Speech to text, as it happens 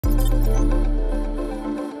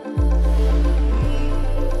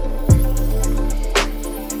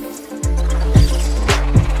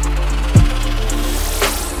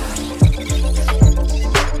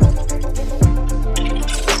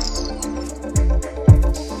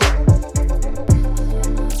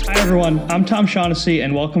everyone, I'm Tom Shaughnessy,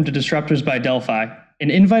 and welcome to Disruptors by Delphi,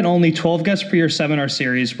 an invite-only 12-guest per year seminar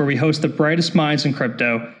series where we host the brightest minds in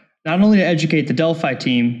crypto, not only to educate the Delphi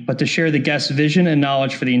team, but to share the guests' vision and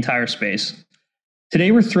knowledge for the entire space.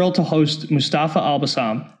 Today, we're thrilled to host Mustafa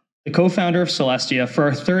Al-Bassam, the co-founder of Celestia, for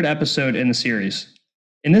our third episode in the series.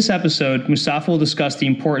 In this episode, Mustafa will discuss the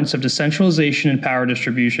importance of decentralization and power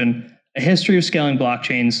distribution, a history of scaling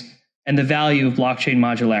blockchains, and the value of blockchain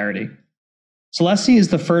modularity. Celestia is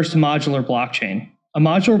the first modular blockchain. A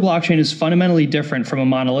modular blockchain is fundamentally different from a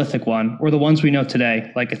monolithic one, or the ones we know today,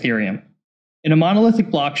 like Ethereum. In a monolithic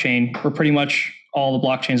blockchain, where pretty much all the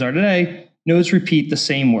blockchains are today, nodes repeat the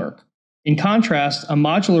same work. In contrast, a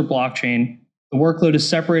modular blockchain, the workload is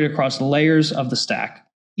separated across layers of the stack.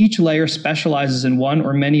 Each layer specializes in one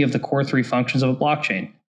or many of the core three functions of a blockchain: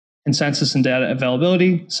 consensus and data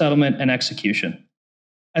availability, settlement, and execution.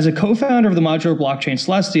 As a co-founder of the modular blockchain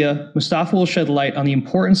Celestia, Mustafa will shed light on the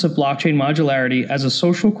importance of blockchain modularity as a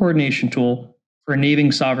social coordination tool for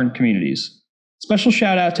enabling sovereign communities. Special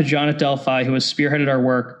shout out to John at Delphi, who has spearheaded our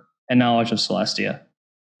work and knowledge of Celestia.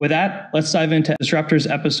 With that, let's dive into Disruptors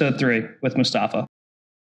Episode 3 with Mustafa.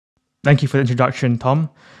 Thank you for the introduction, Tom.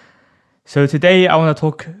 So today I want to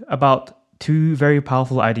talk about two very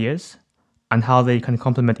powerful ideas and how they can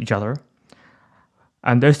complement each other.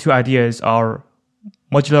 And those two ideas are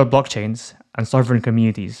modular blockchains and sovereign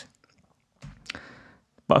communities.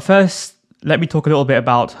 But first, let me talk a little bit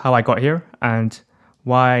about how I got here and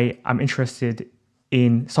why I'm interested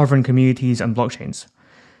in sovereign communities and blockchains.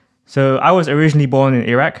 So I was originally born in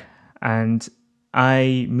Iraq, and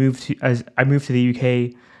I moved to the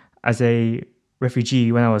UK as a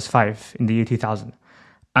refugee when I was 5 in the year 2000.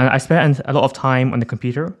 And I spent a lot of time on the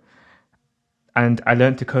computer, and I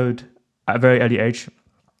learned to code at a very early age.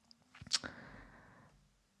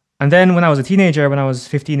 And then when I was a teenager, when I was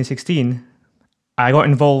 15 and 16, I got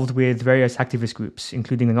involved with various hacktivist groups,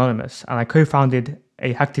 including Anonymous, and I co-founded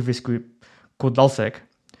a hacktivist group called LulzSec,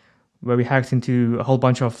 where we hacked into a whole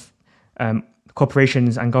bunch of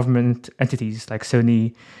corporations and government entities like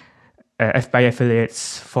Sony, FBI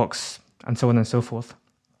affiliates, Fox, and so on and so forth.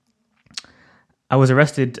 I was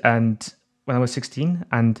arrested when I was 16,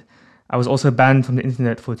 and I was also banned from the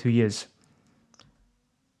internet for 2 years.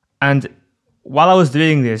 And while I was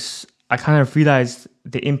doing this, I kind of realized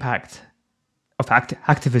the impact of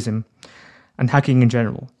hacktivism and hacking in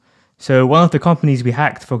general. So one of the companies we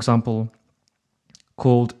hacked, for example,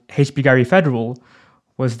 called HB Gary Federal,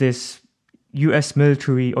 was this US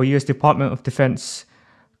military or US Department of Defense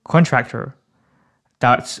contractor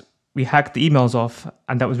that we hacked the emails of,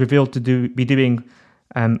 and that was revealed to be doing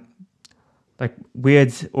like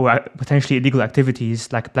weird or potentially illegal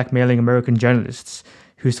activities like blackmailing American journalists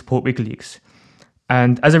who support WikiLeaks.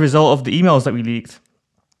 And as a result of the emails that we leaked,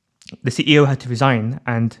 the CEO had to resign,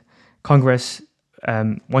 and Congress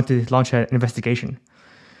wanted to launch an investigation.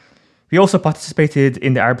 We also participated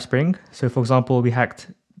in the Arab Spring. So, for example, we hacked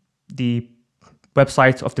the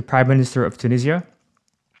website of the Prime Minister of Tunisia,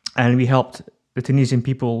 and we helped the Tunisian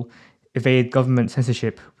people evade government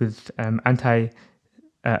censorship with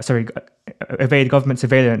evade government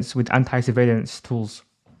surveillance with anti-surveillance tools.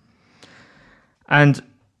 And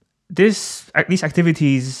these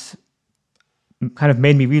activities kind of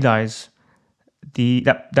made me realize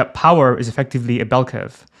that power is effectively a bell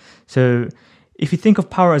curve. So if you think of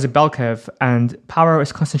power as a bell curve, and power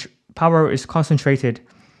is concentrated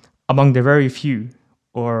among the very few,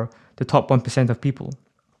 or the top 1% of people,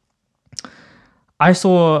 I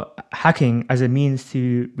saw hacking as a means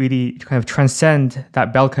to really kind of transcend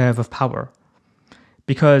that bell curve of power.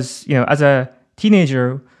 Because, as a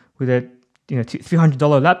teenager with a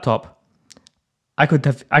 $300 laptop, I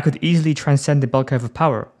could easily transcend the bell curve of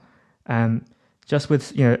power, just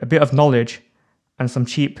with a bit of knowledge and some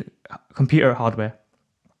cheap computer hardware.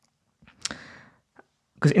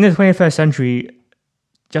 Because in the 21st century,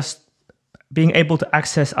 just being able to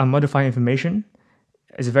access and modify information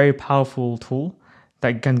is a very powerful tool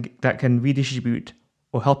that can redistribute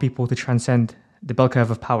or help people to transcend the bell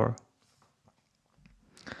curve of power.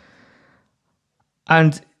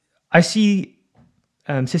 And I see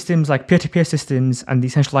systems like peer-to-peer systems and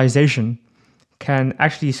decentralization can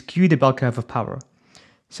actually skew the bell curve of power.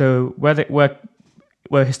 So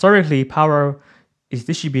where historically power is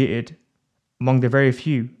distributed among the very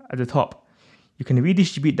few at the top, you can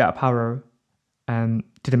redistribute that power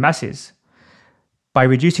to the masses by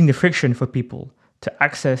reducing the friction for people to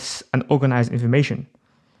access and organize information.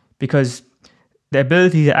 Because the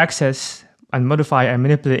ability to access and modify and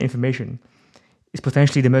manipulate information is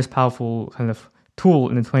potentially the most powerful kind of tool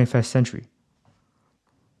in the 21st century.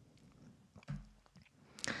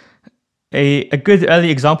 A good early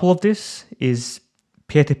example of this is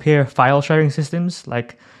peer-to-peer file sharing systems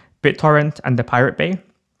like BitTorrent and the Pirate Bay.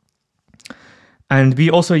 And we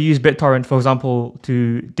also use BitTorrent, for example,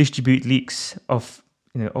 to distribute leaks of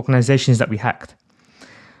organizations that we hacked.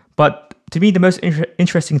 But to me, the most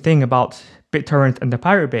interesting thing about BitTorrent and the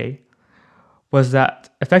Pirate Bay was that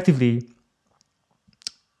effectively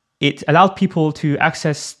it allowed people to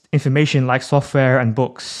access information like software and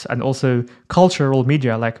books and also cultural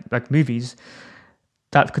media like movies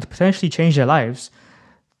that could potentially change their lives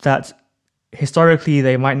that historically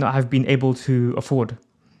they might not have been able to afford.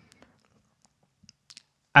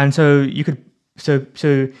 And so you could so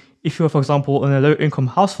if you're, for example, in a low income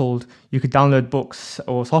household, you could download books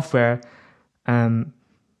or software.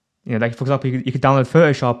 Like for example, you could download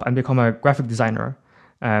Photoshop and become a graphic designer.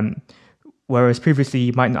 Whereas previously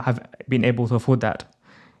you might not have been able to afford that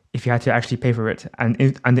if you had to actually pay for it, and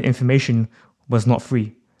the information was not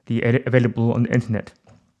free, available on the internet.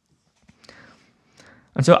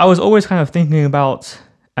 And so I was always kind of thinking about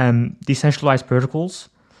decentralized protocols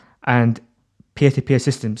and peer-to-peer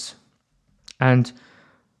systems. And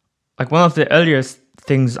like one of the earliest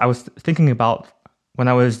things I was thinking about when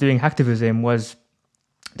I was doing Hacktivism was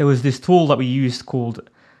there was this tool that we used called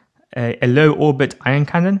a low orbit ion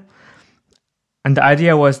cannon. And the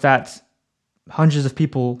idea was that hundreds of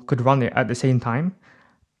people could run it at the same time,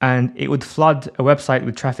 and it would flood a website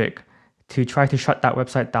with traffic to try to shut that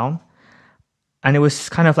website down. And it was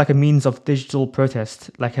kind of like a means of digital protest,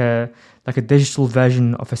 like a digital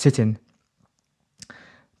version of a sit-in.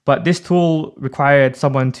 But this tool required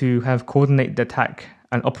someone to have coordinate the attack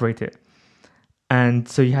and operate it. And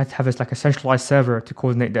so you had to have a centralized server to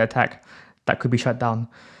coordinate the attack that could be shut down.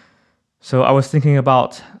 So I was thinking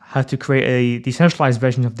about how to create a decentralized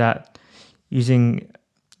version of that using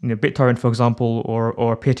BitTorrent, for example,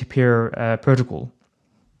 or peer-to-peer protocol.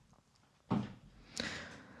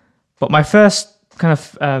 But my first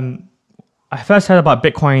I first heard about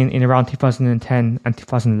Bitcoin in around 2010 and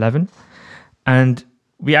 2011. And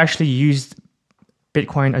we actually used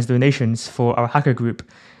Bitcoin as donations for our hacker group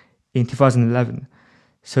in 2011.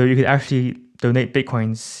 So you could actually donate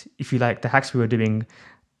Bitcoins if you like the hacks we were doing,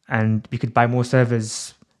 and we could buy more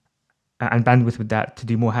servers and bandwidth with that to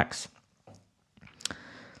do more hacks.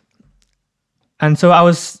 And so I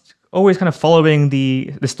was always kind of following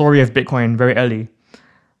the story of Bitcoin very early.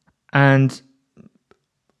 And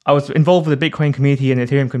I was involved with the Bitcoin community and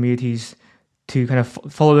Ethereum communities to kind of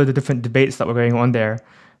follow the different debates that were going on there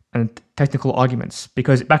and technical arguments.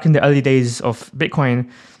 Because back in the early days of Bitcoin,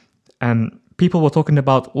 people were talking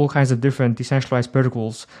about all kinds of different decentralized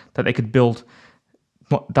protocols that they could build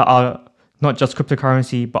that are not just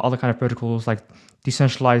cryptocurrency, but other kind of protocols like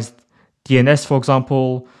decentralized DNS, for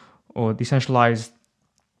example, or decentralized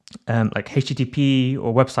like HTTP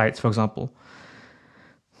or websites, for example.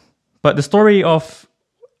 But the story of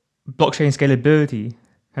blockchain scalability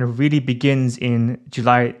kind of really begins in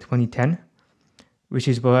July 2010, which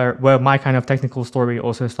is where my kind of technical story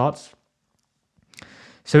also starts.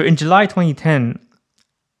 So in July 2010,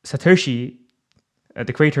 Satoshi,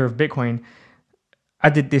 the creator of Bitcoin,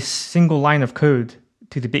 added this single line of code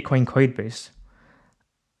to the Bitcoin code base.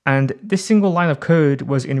 And this single line of code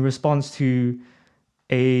was in response to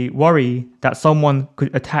a worry that someone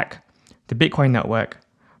could attack the Bitcoin network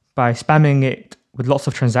by spamming it with lots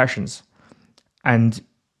of transactions and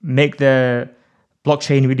make the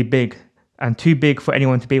blockchain really big and too big for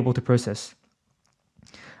anyone to be able to process.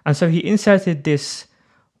 And so he inserted this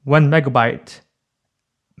 1 megabyte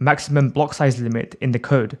maximum block size limit in the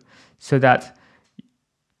code so that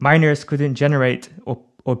miners couldn't generate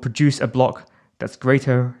or produce a block that's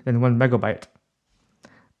greater than 1 megabyte.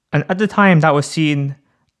 And at the time, that was seen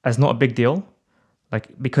as not a big deal,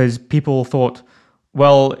 because people thought,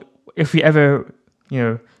 well, if we ever,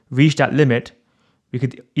 reach that limit, we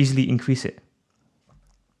could easily increase it.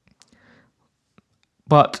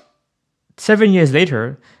 But 7 years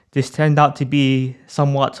later, this turned out to be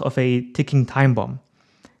somewhat of a ticking time bomb,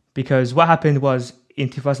 because what happened was in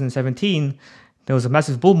 2017, there was a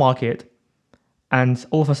massive bull market, and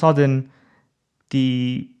all of a sudden,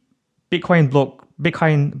 the Bitcoin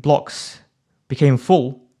blocks became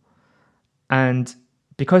full, and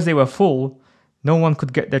because they were full, no one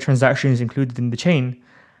could get their transactions included in the chain,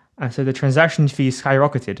 and so the transaction fee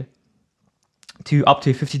skyrocketed to up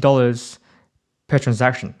to $50 per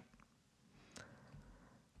transaction.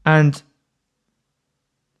 And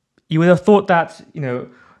you would have thought that the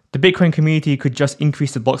Bitcoin community could just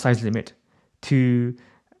increase the block size limit to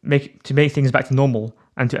make things back to normal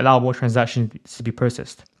and to allow more transactions to be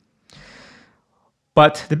processed.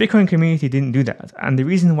 But the Bitcoin community didn't do that. And the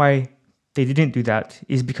reason why they didn't do that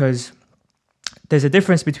is because there's a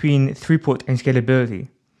difference between throughput and scalability.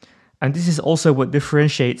 And this is also what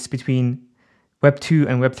differentiates between Web 2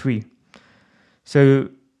 and Web 3. So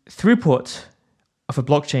throughput of a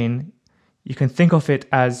blockchain, you can think of it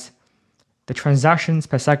as the transactions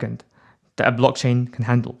per second that a blockchain can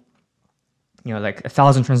handle. Like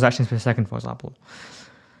 1,000 transactions per second, for example.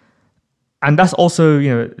 And that's also,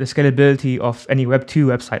 the scalability of any Web 2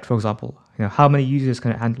 website, for example. How many users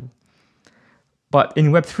can it handle? But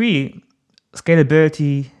in Web 3,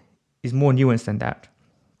 scalability is more nuanced than that.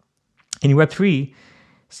 In Web 3,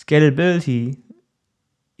 scalability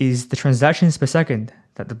is the transactions per second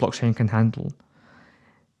that the blockchain can handle,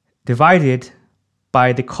 divided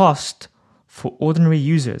by the cost for ordinary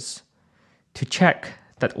users to check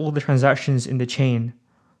that all the transactions in the chain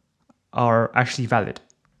are actually valid.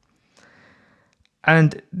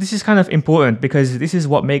 And this is kind of important because this is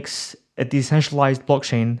what makes a decentralized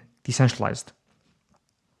blockchain decentralized.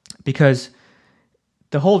 Because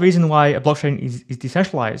the whole reason why a blockchain is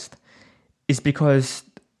decentralized is because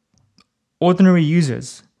ordinary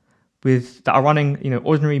users that are running,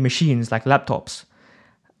 ordinary machines like laptops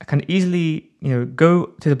can easily, go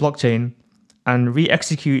to the blockchain and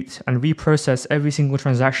re-execute and reprocess every single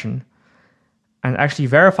transaction and actually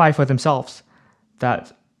verify for themselves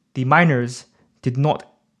that the miners did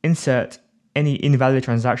not insert any invalid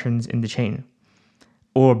transactions in the chain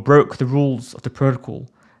or broke the rules of the protocol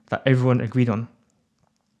that everyone agreed on.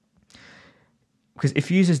 Because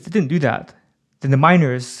if users didn't do that, then the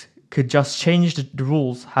miners could just change the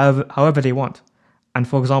rules however they want. And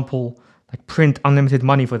for example, like print unlimited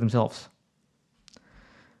money for themselves.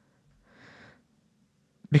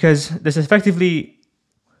 Because there's effectively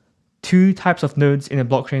two types of nodes in a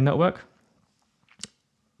blockchain network.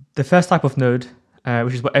 The first type of node,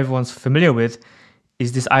 which is what everyone's familiar with,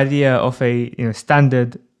 is this idea of a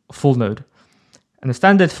standard full node. And the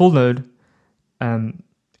standard full node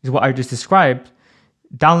is what I just described,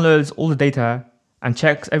 downloads all the data and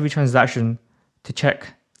checks every transaction to check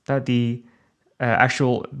that the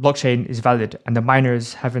actual blockchain is valid and the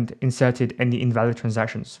miners haven't inserted any invalid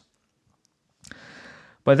transactions.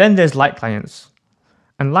 But then there's light clients.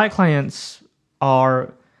 And light clients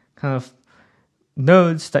are kind of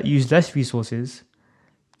nodes that use less resources,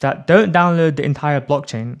 that don't download the entire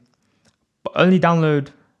blockchain, but only download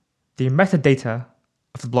the metadata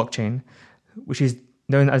of the blockchain, which is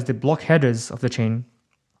known as the block headers of the chain.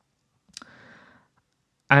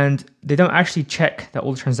 And they don't actually check that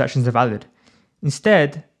all the transactions are valid.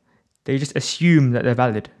 Instead, they just assume that they're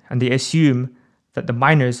valid, and they assume that the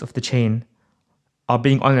miners of the chain are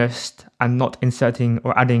being honest and not inserting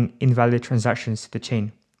or adding invalid transactions to the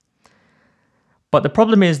chain. But the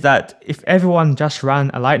problem is that if everyone just ran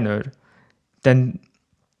a light node, then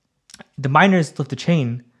the miners of the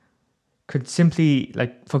chain could simply,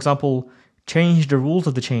 like, for example, change the rules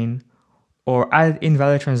of the chain or add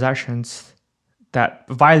invalid transactions that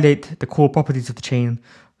violate the core properties of the chain.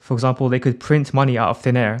 For example, they could print money out of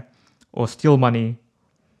thin air or steal money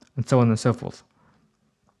and so on and so forth.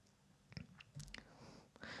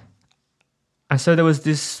 And so there was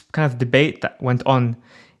this kind of debate that went on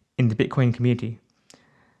in the Bitcoin community.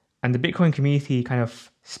 And the Bitcoin community kind of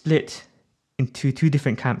split into two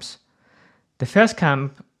different camps. The first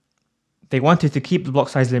camp, they wanted to keep the block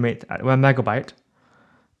size limit at 1 megabyte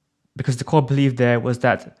because the core belief there was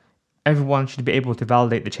that everyone should be able to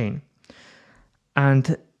validate the chain.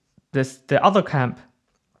 And the other camp,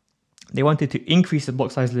 they wanted to increase the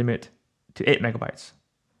block size limit to 8 megabytes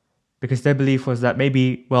because their belief was that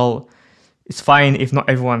maybe, well, it's fine if not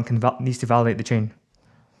everyone needs to validate the chain.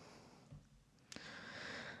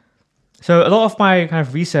 So a lot of my kind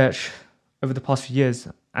of research over the past few years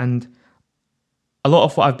and a lot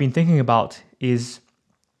of what I've been thinking about is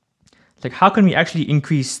like, how can we actually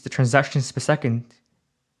increase the transactions per second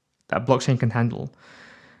that blockchain can handle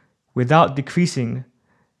without decreasing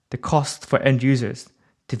the cost for end users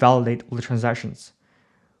to validate all the transactions,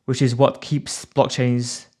 which is what keeps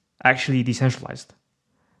blockchains actually decentralized.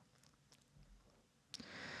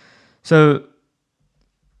 So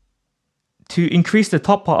to increase the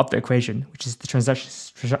top part of the equation, which is the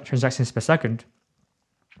transactions per second,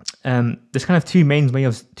 there's kind of two main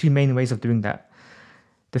ways of doing that.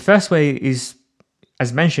 The first way is,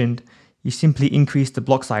 as mentioned, you simply increase the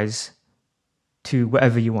block size to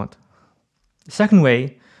whatever you want. The second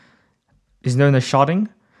way is known as sharding,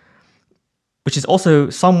 which is also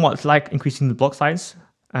somewhat like increasing the block size,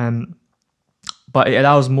 but it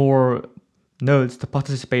allows more nodes to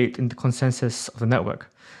participate in the consensus of the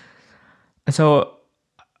network. And so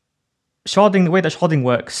sharding, the way that sharding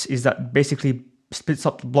works is that basically splits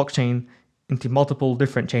up the blockchain into multiple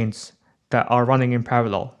different chains that are running in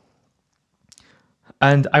parallel.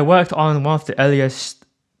 And I worked on one of the earliest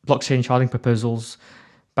blockchain sharding proposals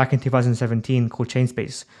back in 2017 called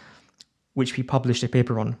Chainspace, which we published a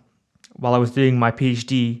paper on while I was doing my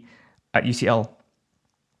PhD at UCL.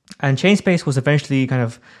 And Chainspace was eventually kind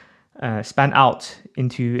of spun out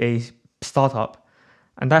into a startup.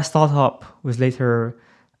 And that startup was later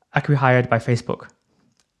acquired by Facebook.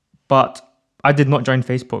 But I did not join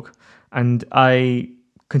Facebook, and I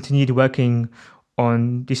continued working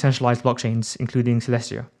on decentralized blockchains, including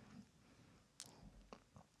Celestia.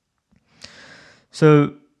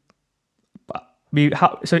 So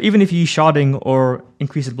even if you use sharding or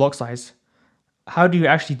increase the block size, how do you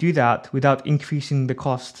actually do that without increasing the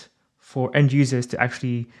cost for end users to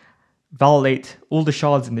actually validate all the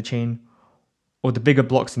shards in the chain or the bigger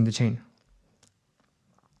blocks in the chain?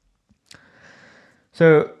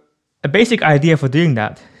 So a basic idea for doing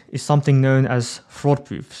that is something known as fraud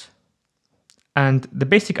proofs. And the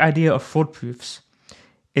basic idea of fraud proofs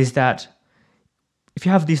is that if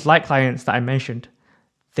you have these light clients that I mentioned,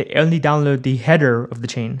 they only download the header of the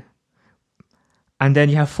chain. And then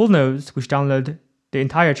you have full nodes which download the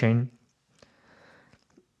entire chain.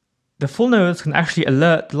 The full nodes can actually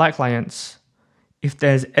alert the light clients if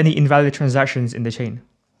there's any invalid transactions in the chain.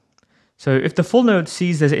 So if the full node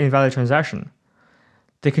sees there's an invalid transaction,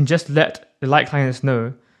 they can just let the light clients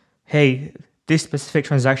know, hey, this specific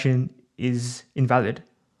transaction is invalid.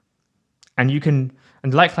 And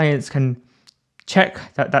the light clients can check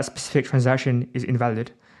that that specific transaction is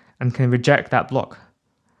invalid and can reject that block.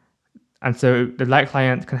 And so the light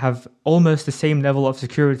client can have almost the same level of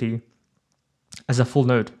security as a full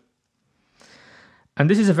node. And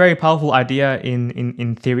this is a very powerful idea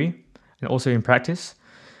in theory and also in practice.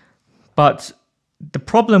 But the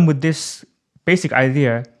problem with this basic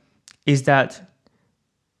idea is that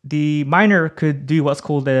the miner could do what's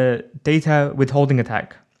called a data withholding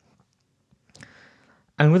attack.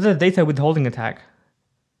 And with a data withholding attack,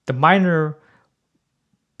 the miner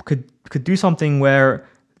could do something where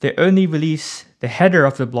they only release the header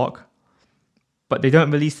of the block, but they don't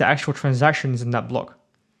release the actual transactions in that block.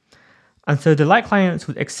 And so the light clients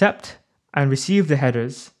would accept and receive the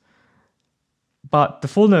headers, but the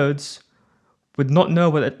full nodes would not know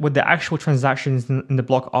what the actual transactions in the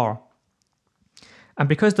block are. And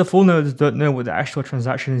because the full nodes don't know what the actual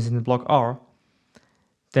transactions in the block are,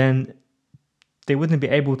 then they wouldn't be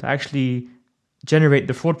able to actually generate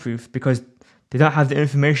the fraud proof because they don't have the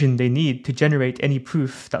information they need to generate any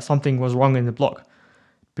proof that something was wrong in the block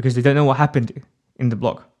because they don't know what happened in the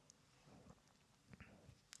block.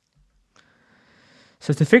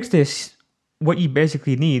 So to fix this, what you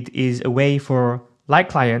basically need is a way for light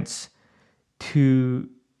clients to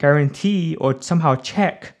guarantee or somehow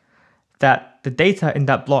check that the data in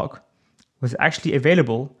that block was actually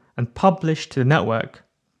available and published to the network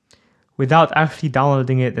without actually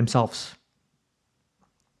downloading it themselves.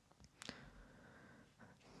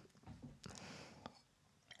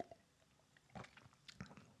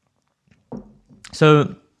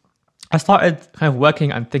 So I started kind of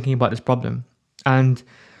working and thinking about this problem. And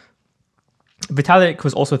Vitalik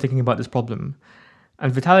was also thinking about this problem.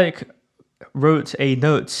 And Vitalik wrote a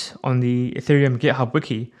note on the Ethereum GitHub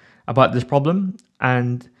wiki about this problem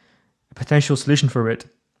and a potential solution for it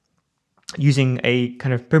using a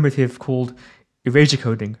kind of primitive called erasure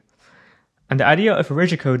coding. And the idea of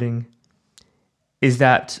erasure coding is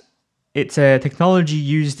that it's a technology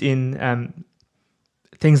used in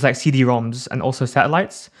things like CD-ROMs and also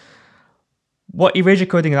satellites. What erasure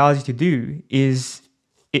coding allows you to do is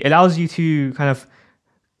it allows you to kind of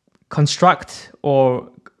construct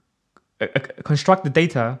the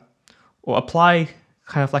data or apply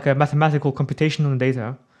kind of like a mathematical computation on the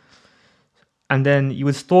data, and then you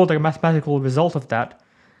would store the mathematical result of that.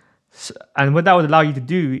 And what that would allow you to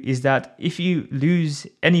do is that if you lose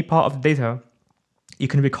any part of the data, you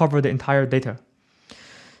can recover the entire data.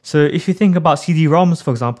 So if you think about CD-ROMs,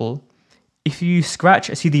 for example, if you scratch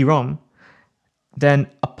a CD-ROM, then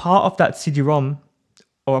a part of that CD-ROM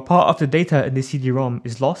or a part of the data in the CD-ROM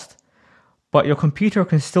is lost, but your computer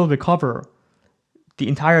can still recover the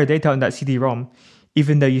entire data on that CD-ROM,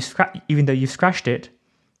 even though you scratched it,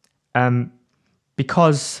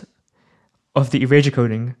 because of the erasure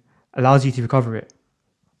coding allows you to recover it.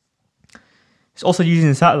 It's also used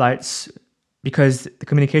in satellites because the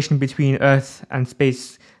communication between Earth and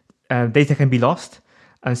space data can be lost,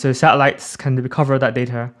 and so satellites can recover that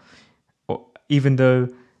data even though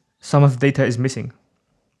some of the data is missing.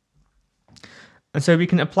 And so we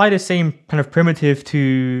can apply the same kind of primitive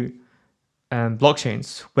to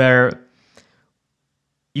blockchains, where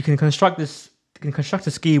you can construct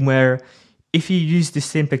a scheme where if you use the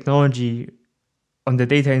same technology on the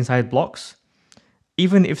data inside blocks,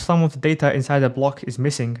 even if some of the data inside a block is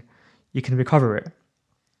missing, you can recover it.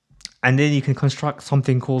 And then you can construct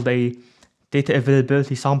something called a data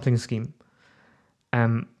availability sampling scheme.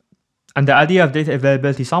 And the idea of data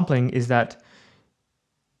availability sampling is that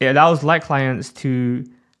it allows light clients to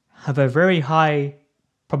have a very high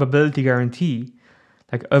probability guarantee,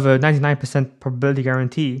 like over 99% probability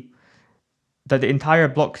guarantee, that the entire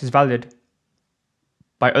block is valid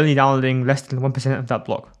by only downloading less than 1% of that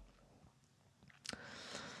block.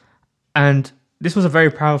 And this was a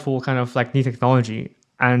very powerful kind of like new technology.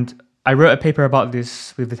 And I wrote a paper about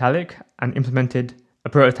this with Vitalik and implemented a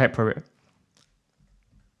prototype for it.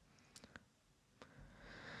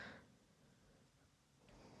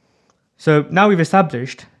 So now we've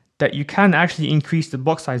established that you can actually increase the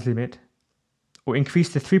block size limit or increase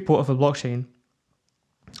the throughput of a blockchain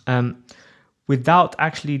without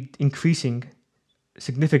actually increasing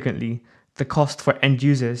significantly the cost for end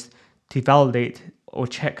users to validate or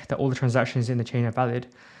check that all the transactions in the chain are valid,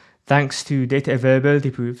 thanks to data availability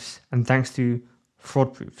proofs and thanks to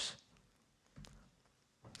fraud proofs.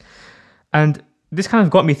 And this kind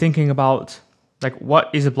of got me thinking about like what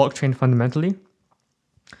is a blockchain fundamentally.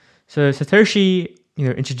 So Satoshi,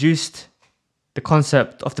 introduced the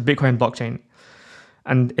concept of the Bitcoin blockchain,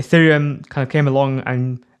 and Ethereum kind of came along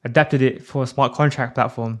and adapted it for a smart contract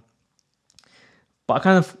platform. But I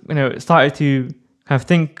kind of, started to kind of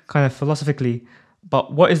think kind of philosophically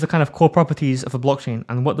about what is the kind of core properties of a blockchain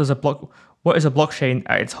and what is a blockchain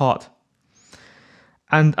at its heart.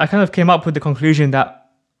 And I kind of came up with the conclusion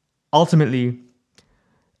that ultimately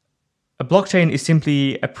a blockchain is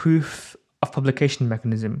simply a proof of publication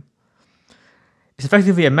mechanism. It's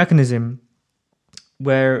effectively a mechanism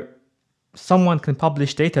where someone can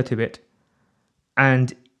publish data to it,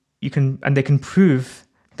 and they can prove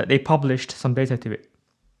that they published some data to it.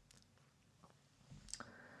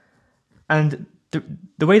 And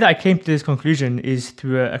the way that I came to this conclusion is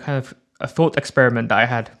through a kind of a thought experiment that I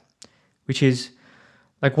had, which is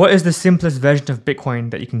like, what is the simplest version of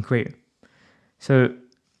Bitcoin that you can create? So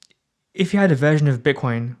if you had a version of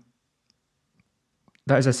Bitcoin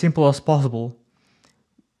that is as simple as possible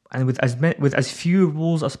and with as few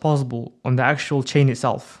rules as possible on the actual chain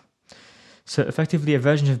itself, so effectively a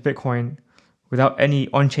version of Bitcoin without any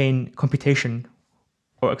on-chain computation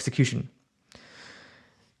or execution,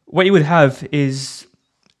 what you would have is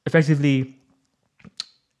effectively,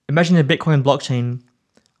 imagine a Bitcoin blockchain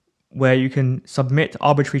where you can submit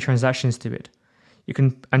arbitrary transactions to it. You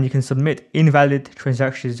can submit invalid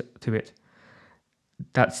transactions to it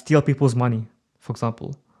that steal people's money, for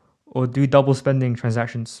example, or do double spending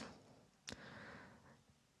transactions.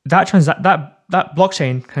 That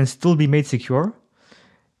blockchain can still be made secure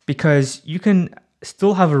because you can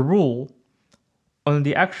still have a rule on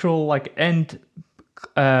the actual end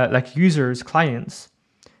users, clients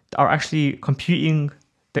that are actually computing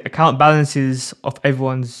the account balances of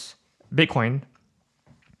everyone's Bitcoin.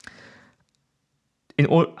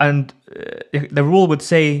 The rule would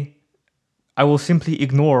say, I will simply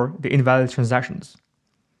ignore the invalid transactions.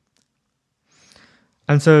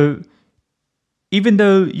 And so even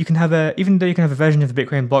though you can have a version of the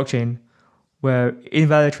Bitcoin blockchain where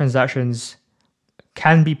invalid transactions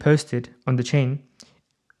can be posted on the chain,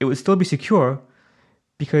 it would still be secure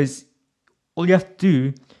because all you have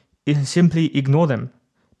to do is simply ignore them,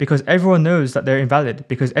 because everyone knows that they're invalid,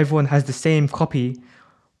 because everyone has the same copy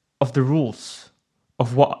of the rules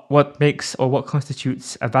of what makes or what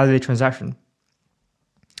constitutes a valid transaction.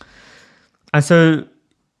 And so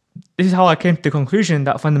this is how I came to the conclusion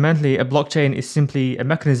that fundamentally a blockchain is simply a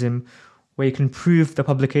mechanism where you can prove the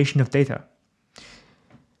publication of data.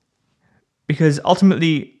 Because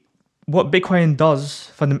ultimately, what Bitcoin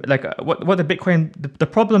does, the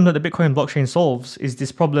problem that the Bitcoin blockchain solves is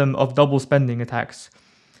this problem of double spending attacks,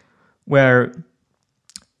 where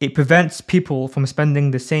it prevents people from spending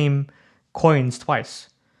the same coins twice.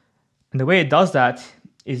 And the way it does that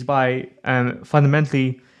is by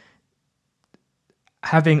fundamentally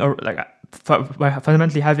having an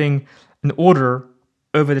order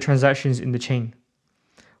over the transactions in the chain.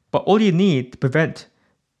 But all you need to prevent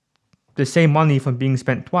the same money from being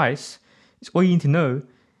spent twice is all you need to know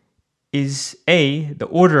is the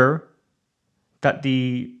order that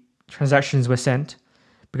the transactions were sent.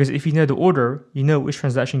 Because if you know the order, you know which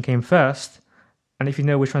transaction came first. And if you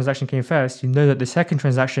know which transaction came first, you know that the second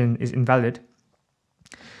transaction is invalid.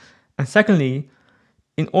 And secondly,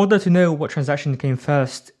 in order to know what transaction came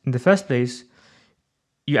first in the first place,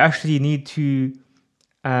 you actually need to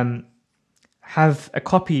have a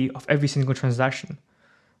copy of every single transaction.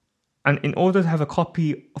 And in order to have a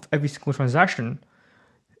copy of every single transaction,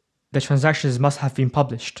 the transactions must have been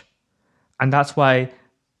published. And that's why,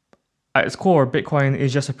 at its core, Bitcoin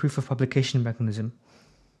is just a proof of publication mechanism.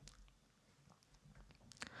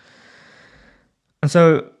 And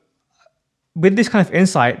so, with this kind of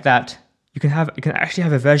insight that you can actually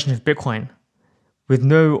have a version of Bitcoin with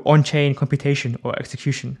no on-chain computation or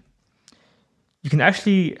execution, you can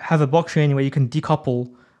actually have a blockchain where you can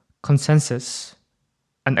decouple consensus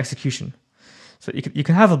and execution. So you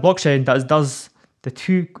can have a blockchain that does the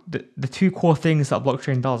two core things that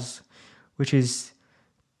blockchain does, which is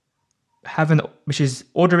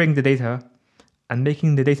ordering the data and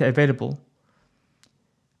making the data available.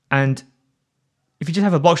 And if you just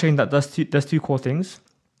have a blockchain that does two core things,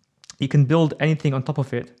 you can build anything on top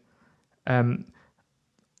of it, as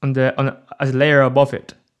a layer above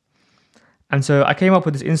it. And so I came up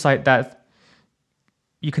with this insight that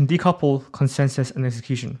you can decouple consensus and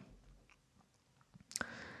execution.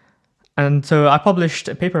 And so I published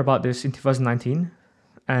a paper about this in 2019,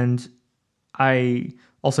 and I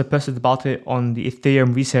also posted about it on the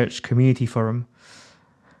Ethereum Research Community Forum.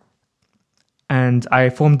 And I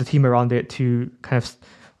formed a team around it to kind of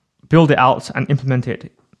build it out and implement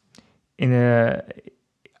it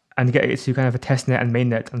and get it to kind of a testnet and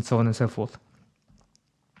mainnet and so on and so forth.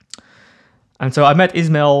 And so I met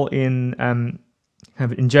Ismail in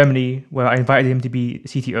Germany, where I invited him to be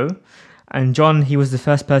CTO. And John, he was the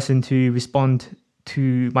first person to respond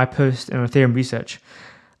to my post in Ethereum Research.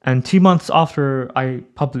 And 2 months after I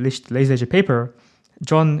published the Lazy Ledger paper,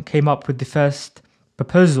 John came up with the first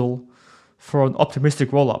proposal for an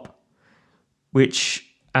optimistic rollup, which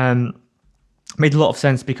made a lot of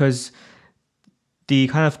sense, because the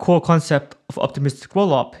kind of core concept of optimistic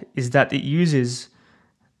rollup is that it uses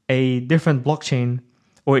a different blockchain,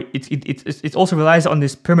 or it also relies on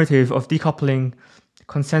this primitive of decoupling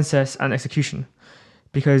consensus and execution,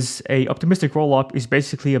 because a optimistic rollup is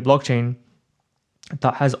basically a blockchain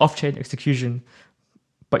that has off-chain execution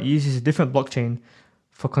but uses a different blockchain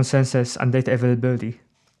for consensus and data availability.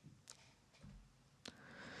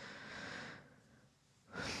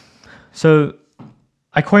 So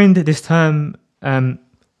I coined this term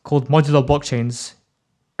called modular blockchains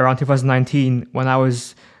around 2019 when I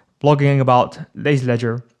was blogging about Lazy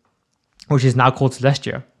Ledger, which is now called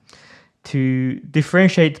Celestia, to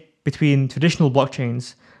differentiate between traditional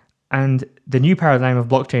blockchains and the new paradigm of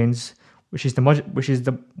blockchains, which is the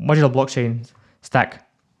modular blockchain stack.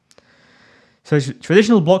 So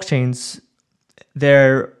traditional blockchains,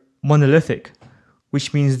 they're monolithic,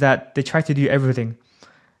 which means that they try to do everything.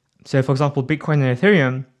 So for example, Bitcoin and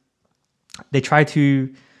Ethereum,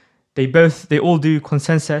 they all do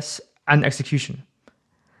consensus and execution.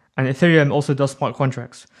 And Ethereum also does smart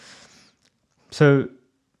contracts. So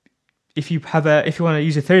if you want to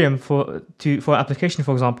use Ethereum for an application,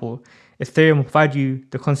 for example, Ethereum will provide you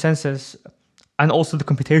the consensus and also the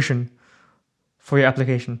computation for your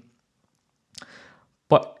application.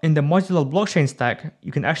 But in the modular blockchain stack,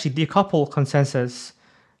 you can actually decouple consensus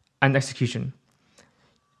and execution.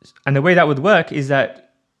 And the way that would work is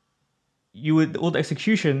that all the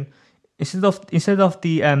execution, instead of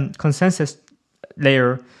the consensus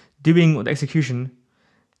layer doing the execution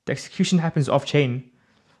happens off chain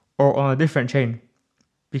or on a different chain.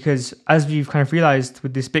 Because as we've kind of realized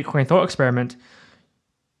with this Bitcoin thought experiment,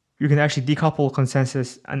 you can actually decouple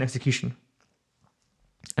consensus and execution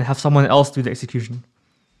and have someone else do the execution.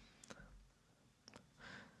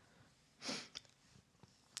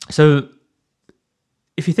 So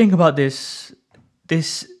if you think about this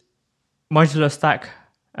modular stack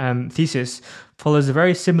thesis follows a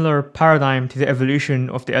very similar paradigm to the evolution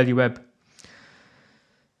of the early web.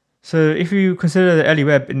 So if you consider the early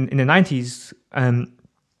web in the 90s,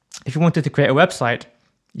 if you wanted to create a website,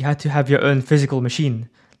 you had to have your own physical machine,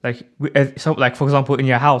 like for example in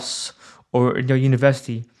your house or in your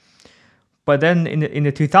university. But then in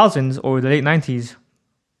the 2000s or the late 90s,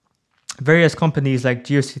 various companies like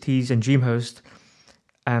GeoCities and DreamHost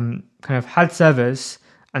kind of had servers,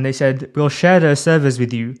 and they said, we'll share those servers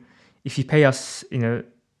with you if you pay us,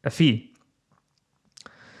 a fee.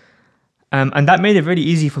 And that made it really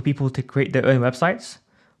easy for people to create their own websites.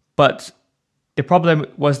 But the problem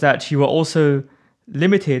was that you were also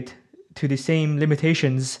limited to the same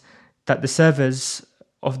limitations that the servers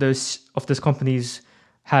of those companies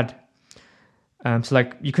had. So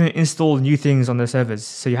like you couldn't install new things on the servers.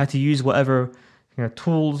 So you had to use whatever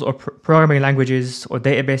tools or programming languages or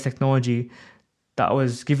database technology that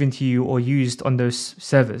was given to you or used on those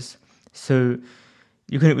servers. So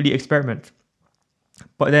you couldn't really experiment.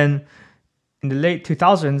 But then in the late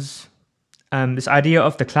 2000s, this idea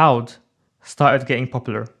of the cloud started getting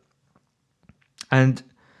popular. And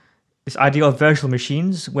this idea of virtual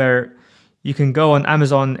machines, where you can go on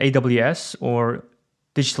Amazon AWS or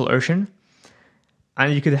DigitalOcean,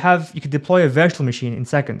 and you could deploy a virtual machine in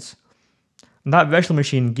seconds. And that virtual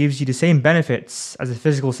machine gives you the same benefits as a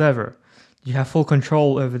physical server. You have full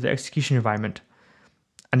control over the execution environment,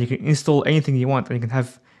 and you can install anything you want, and you can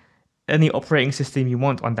have any operating system you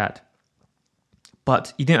want on that.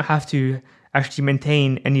 But you don't have to actually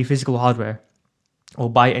maintain any physical hardware or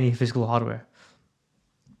buy any physical hardware.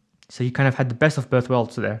 So you kind of had the best of both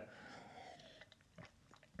worlds there.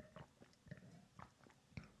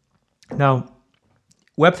 Now,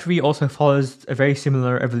 Web3 also follows a very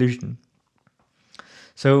similar evolution.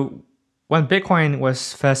 So when Bitcoin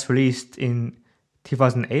was first released in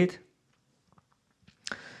 2008,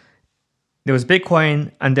 there was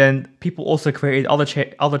Bitcoin, and then people also created other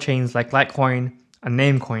chains like Litecoin and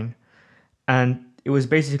Namecoin. And it was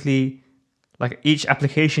basically like each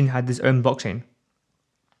application had its own blockchain.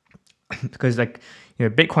 Because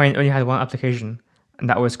Bitcoin only had one application, and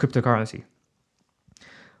that was cryptocurrency.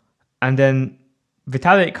 And then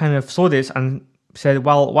Vitalik kind of saw this and said,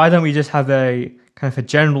 well, why don't we just have a kind of a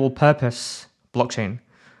general purpose blockchain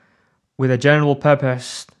with a general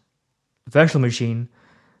purpose virtual machine,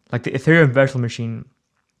 like the Ethereum virtual machine,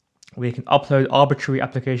 where you can upload arbitrary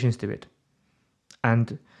applications to it.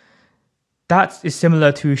 And that is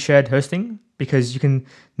similar to shared hosting, because you can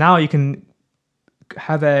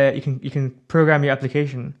program your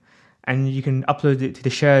application and you can upload it to the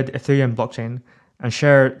shared Ethereum blockchain and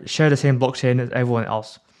share the same blockchain as everyone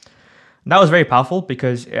else. And that was very powerful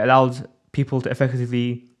because it allowed people to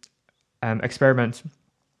effectively experiment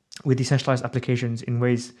with decentralized applications in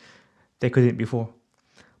ways they couldn't before.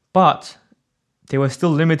 But they were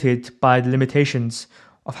still limited by the limitations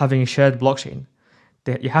of having a shared blockchain.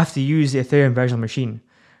 You have to use the Ethereum virtual machine,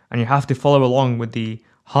 and you have to follow along with the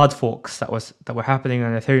hard forks that were happening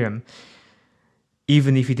on Ethereum,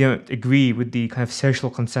 even if you don't agree with the kind of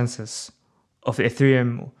social consensus of the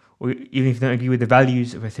Ethereum, or even if you don't agree with the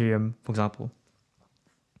values of Ethereum, for example.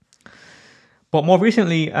 But more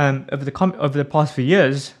recently, over the past few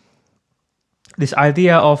years, this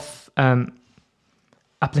idea of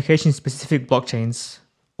application-specific blockchains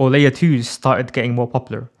or layer 2s started getting more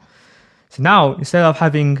popular. So now, instead of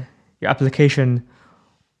having your application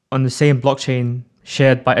on the same blockchain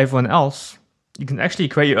shared by everyone else, you can actually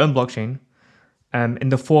create your own blockchain in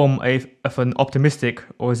the form of an optimistic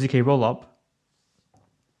or ZK rollup.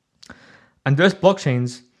 And those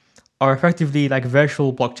blockchains are effectively like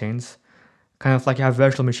virtual blockchains, kind of like you have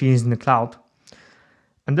virtual machines in the cloud.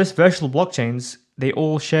 And these virtual blockchains, they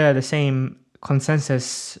all share the same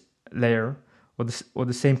consensus layer or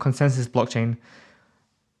the same consensus blockchain,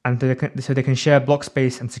 and so they can share block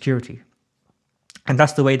space and security. And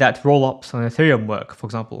that's the way that rollups on Ethereum work, for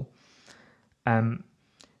example. The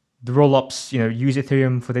rollups, use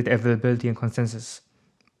Ethereum for data availability and consensus,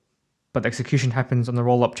 but the execution happens on the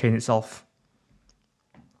rollup chain itself.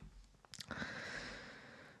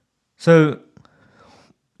 So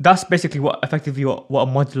that's basically what a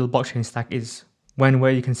modular blockchain stack is, where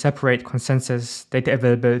you can separate consensus, data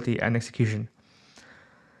availability, and execution.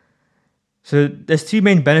 So there's two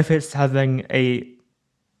main benefits to having a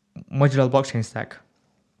modular blockchain stack.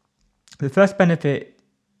 The first benefit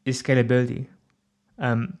is scalability.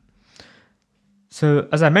 So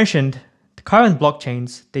as I mentioned, the current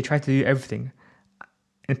blockchains, they try to do everything.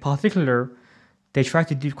 In particular, they try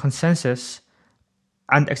to do consensus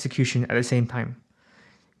and execution at the same time,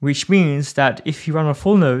 which means that if you run a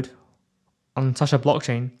full node on such a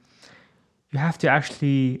blockchain, you have to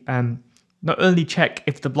actually not only check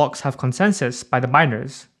if the blocks have consensus by the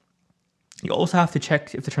miners, you also have to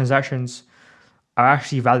check if the transactions are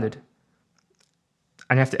actually valid.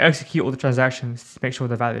 And you have to execute all the transactions to make sure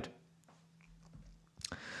they're valid.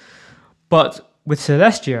 But with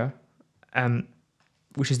Celestia,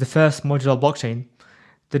 which is the first modular blockchain,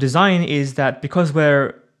 the design is that because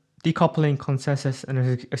we're decoupling consensus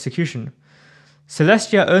and execution,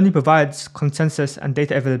 Celestia only provides consensus and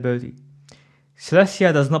data availability.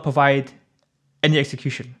 Celestia does not provide any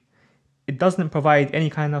execution. It doesn't provide any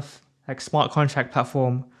kind of smart contract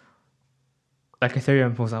platform like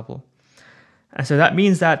Ethereum, for example. And so that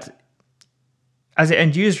means that as an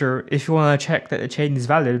end user, if you want to check that the chain is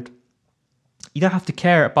valid, you don't have to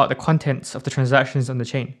care about the contents of the transactions on the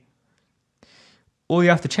chain. All you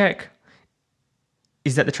have to check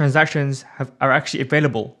is that the transactions are actually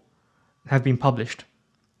available, have been published,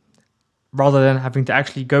 rather than having to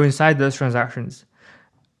actually go inside those transactions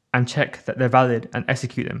and check that they're valid and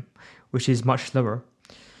execute them, which is much slower.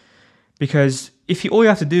 Because all you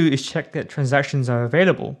have to do is check that transactions are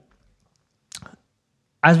available,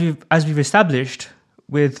 as we've established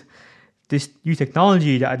with this new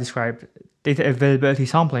technology that I described, data availability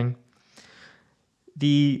sampling,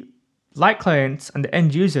 the light clients and the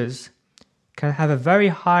end users can have a very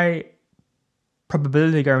high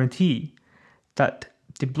probability guarantee that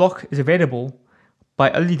the block is available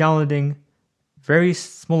by only downloading very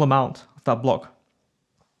small amount of that block.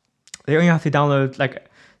 They only have to download like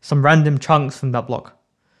some random chunks from that block.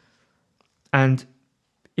 And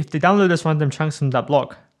if they download those random chunks from that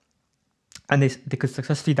block and they could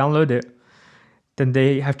successfully download it, then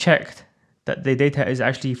they have checked that the data is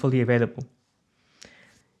actually fully available.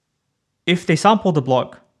 If they sample the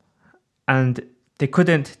block and they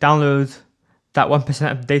couldn't download that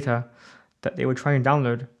 1% of the data that they were trying to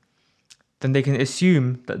download, then they can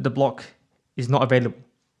assume that the block is not available.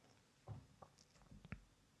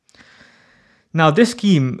 Now, this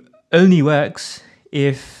scheme only works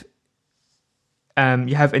if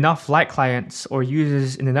you have enough light clients or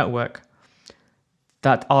users in the network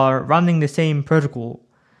that are running the same protocol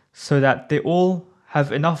so that they all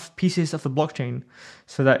have enough pieces of the blockchain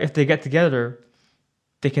so that if they get together,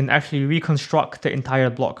 they can actually reconstruct the entire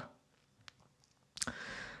block.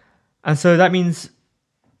 And so that means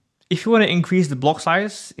if you want to increase the block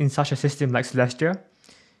size in such a system like Celestia,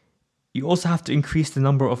 you also have to increase the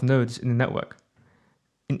number of nodes in the network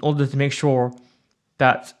in order to make sure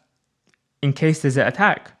that in case there's an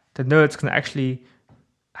attack, the nodes can actually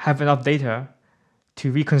have enough data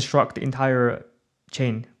to reconstruct the entire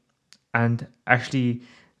chain and actually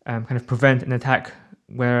kind of prevent an attack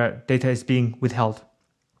where data is being withheld.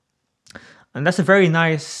 And that's a very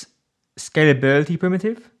nice scalability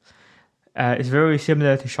primitive. It's very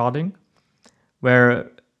similar to sharding, where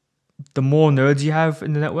the more nodes you have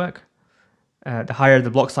in the network, the higher the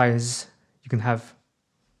block size you can have.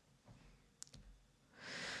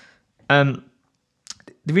 The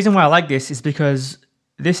reason why I like this is because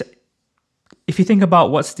this, if you think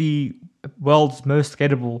about what's the world's most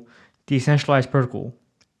scalable decentralized protocol,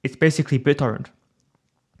 it's basically BitTorrent.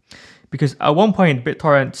 Because at one point,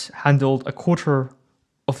 BitTorrent handled a quarter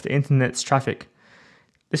of the internet's traffic.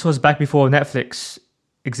 This was back before Netflix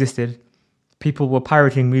existed. People were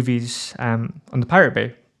pirating movies on the Pirate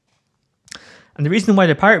Bay. And the reason why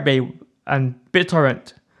the Pirate Bay and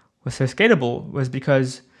BitTorrent was so scalable was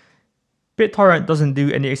because BitTorrent doesn't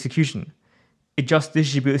do any execution. It just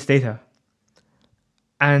distributes data.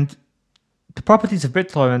 And the properties of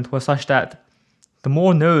BitTorrent were such that the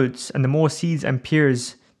more nodes and the more seeds and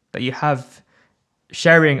peers that you have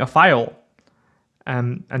sharing a file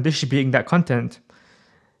and distributing that content,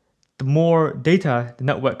 the more data the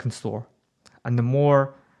network can store and the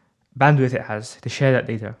more bandwidth it has to share that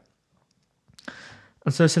data.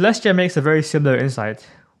 And so Celestia makes a very similar insight,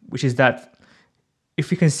 which is that if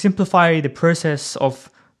we can simplify the process of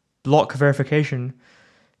block verification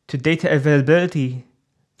to data availability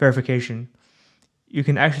verification, you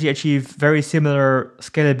can actually achieve very similar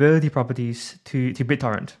scalability properties to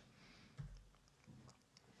BitTorrent.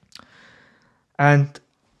 And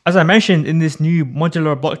as I mentioned, in this new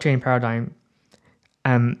modular blockchain paradigm,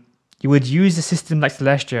 you would use a system like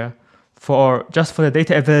Celestia for the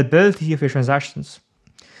data availability of your transactions.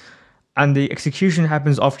 And the execution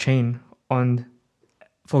happens off-chain on,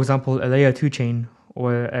 for example, a layer 2 chain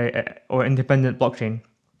or independent blockchain.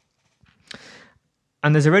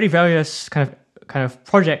 And there's already various kind of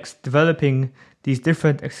projects developing these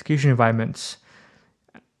different execution environments.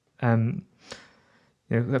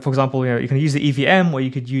 For example, you can use the EVM, or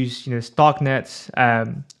you could use Starknet,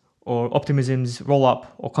 or Optimism's Rollup,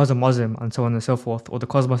 or Cosmosm, and so on and so forth, or the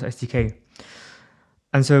Cosmos SDK.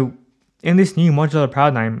 And so, in this new modular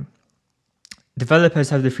paradigm, developers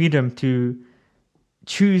have the freedom to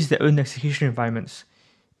choose their own execution environments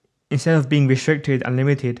instead of being restricted and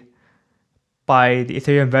limited by the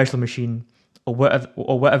Ethereum virtual machine or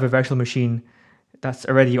whatever virtual machine that's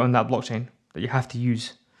already on that blockchain that you have to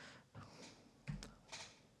use.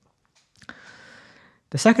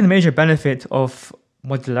 The second major benefit of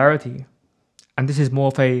modularity, and this is more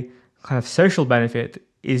of a kind of social benefit,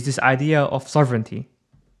 is this idea of sovereignty.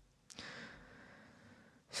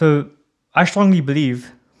 So I strongly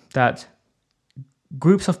believe that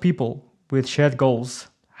groups of people with shared goals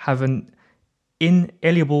have an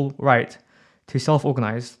inalienable right to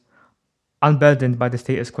self-organize, unburdened by the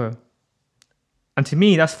status quo. And to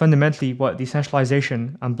me, that's fundamentally what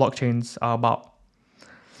decentralization and blockchains are about.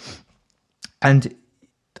 And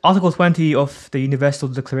Article 20 of the Universal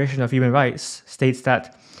Declaration of Human Rights states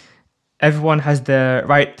that everyone has the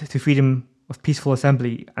right to freedom of peaceful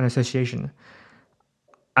assembly and association,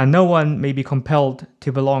 and no one may be compelled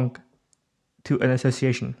to belong to an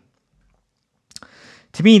association.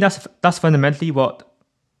 To me, that's fundamentally what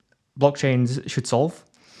blockchains should solve.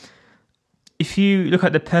 if you look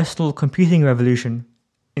at the personal computing revolution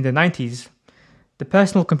in the 90s, the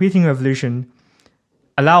personal computing revolution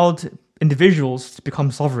allowed individuals to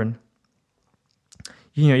become sovereign.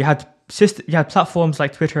 You had platforms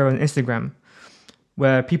like Twitter and Instagram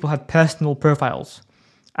where people had personal profiles,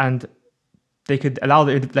 and they could allow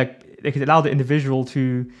the individual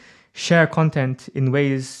to share content in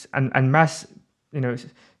ways and mass,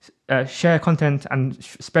 share content and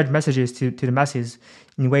spread messages to the masses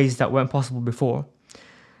in ways that weren't possible before.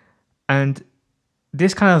 And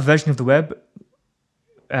this kind of version of the web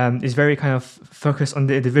is very kind of focused on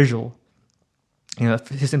the individual.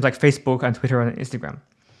 Systems like Facebook and Twitter and Instagram.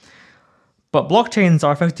 But blockchains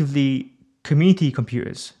are effectively community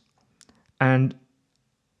computers, and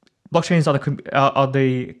blockchains are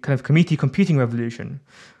the kind of community computing revolution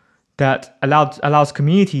that allows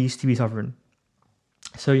communities to be sovereign.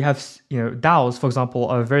 So you have DAOs, for example,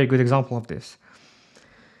 are a very good example of this.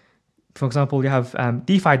 For example, you have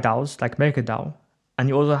DeFi DAOs like MakerDAO, and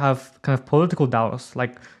you also have kind of political DAOs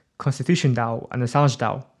like Constitution DAO and Assange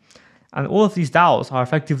DAO. And all of these DAOs are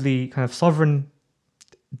effectively kind of sovereign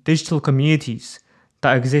digital communities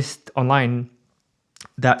that exist online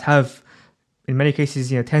that have, in many cases,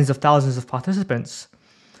 tens of thousands of participants,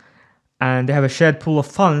 and they have a shared pool of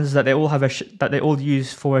funds that they all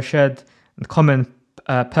use for a shared and common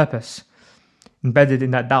purpose embedded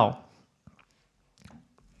in that DAO.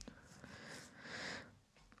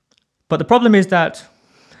 But the problem is that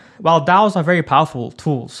while DAOs are very powerful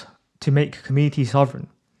tools to make communities sovereign,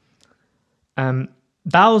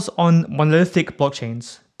 DAOs on monolithic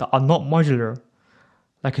blockchains that are not modular,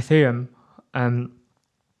 like Ethereum,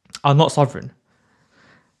 are not sovereign.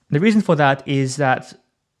 The reason for that is that,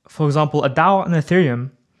 for example, a DAO on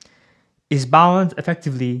Ethereum is bound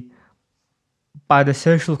effectively by the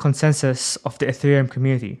social consensus of the Ethereum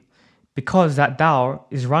community, because that DAO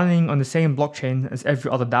is running on the same blockchain as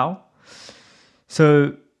every other DAO.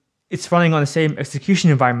 So it's running on the same execution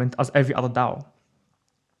environment as every other DAO.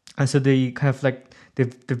 And so the kind of like the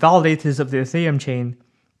validators of the Ethereum chain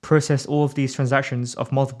process all of these transactions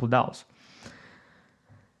of multiple DAOs.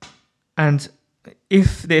 And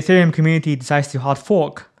if the Ethereum community decides to hard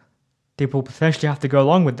fork, they will potentially have to go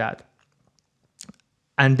along with that.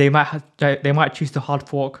 And they might choose to hard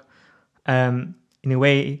fork in a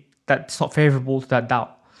way that's not favorable to that DAO.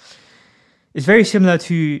 It's very similar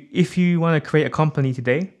to if you want to create a company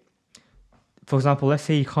today. For example, let's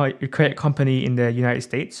say you create a company in the United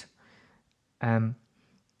States, or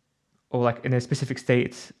like in a specific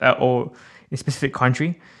state or in a specific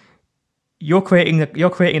country. You're creating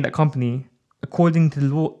that company according to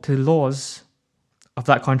the laws of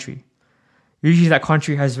that country. Usually, that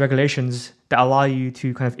country has regulations that allow you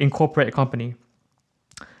to kind of incorporate a company,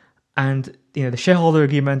 and the shareholder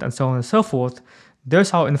agreement and so on and so forth.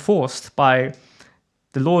 Those are enforced by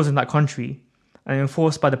the laws in that country and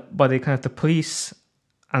enforced by the kind of the police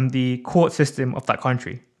and the court system of that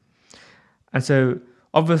country. And so,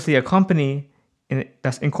 obviously, a company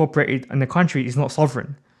that's incorporated in the country is not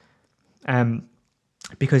sovereign,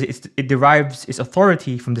 because it derives its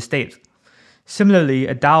authority from the state. Similarly,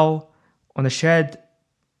 a DAO on a shared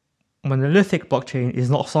monolithic blockchain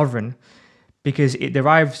is not sovereign, because it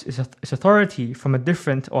derives its authority from a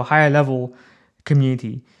different or higher level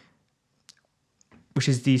community, which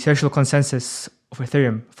is the social consensus of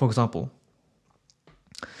Ethereum, for example.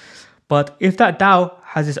 But if that DAO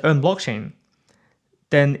has its own blockchain,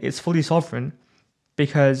 then it's fully sovereign,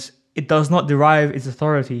 because it does not derive its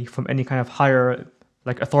authority from any kind of higher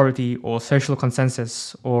like authority or social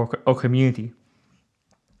consensus or community.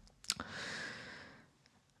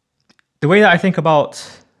 The way that I think about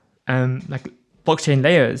like blockchain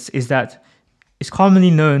layers is that it's commonly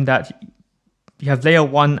known that you have layer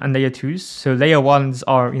 1 and layer 2s. So layer 1s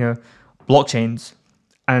are blockchains,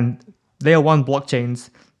 and layer 1 blockchains,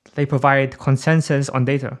 they provide consensus on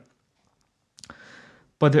data.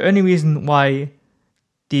 But the only reason why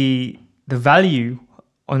the value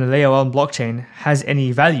on a layer 1 blockchain has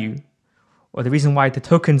any value, or the reason why the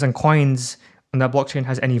tokens and coins on that blockchain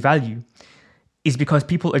has any value, is because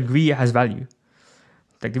people agree it has value.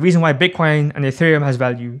 Like the reason why Bitcoin and Ethereum has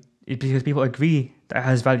value is because people agree that it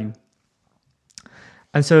has value.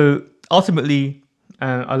 And so ultimately,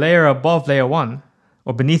 a layer above layer 1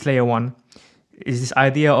 or beneath layer 1 is this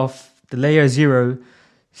idea of the layer 0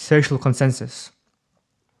 social consensus.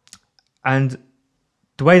 And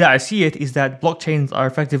the way that I see it is that blockchains are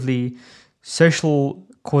effectively social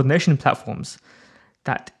coordination platforms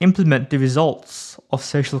that implement the results of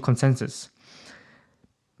social consensus.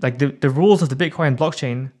 Like the rules of the Bitcoin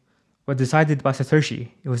blockchain were decided by Satoshi.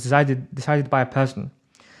 It was decided by a person.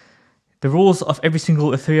 The rules of every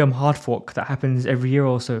single Ethereum hard fork that happens every year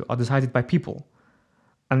or so are decided by people.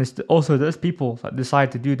 And it's also those people that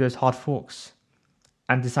decide to do those hard forks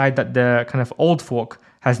and decide that the kind of old fork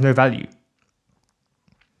has no value.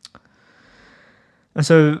 And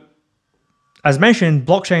so, as mentioned,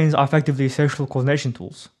 blockchains are effectively social coordination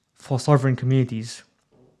tools for sovereign communities.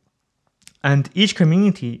 And each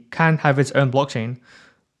community can have its own blockchain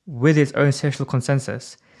with its own social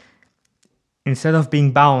consensus, instead of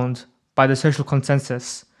being bound by the social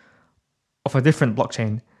consensus of a different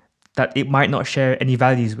blockchain that it might not share any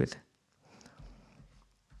values with.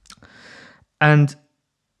 And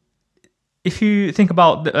if you think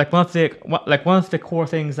about one of the core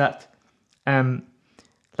things that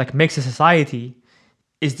makes a society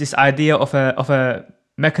is this idea of a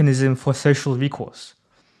mechanism for social recourse.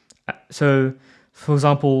 So, for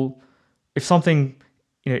example, if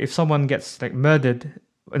someone gets murdered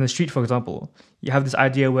in the street, for example, you have this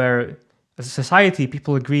idea where, as a society,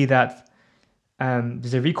 people agree that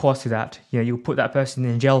there's a recourse to that. You put that person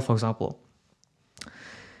in jail, for example.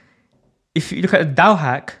 If you look at a DAO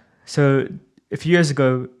hack, so a few years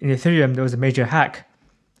ago in Ethereum, there was a major hack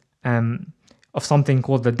of something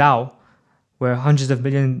called the DAO, where hundreds of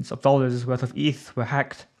millions of dollars worth of ETH were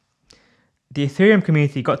hacked. The Ethereum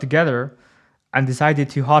community got together and decided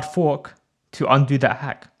to hard fork to undo that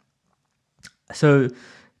hack. So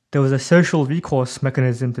there was a social recourse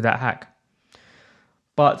mechanism to that hack.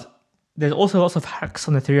 But there's also lots of hacks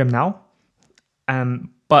on Ethereum now.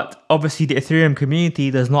 But obviously the Ethereum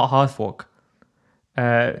community does not hard fork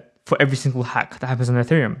for every single hack that happens on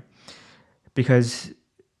Ethereum, because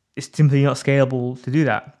it's simply not scalable to do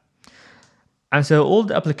that. And so all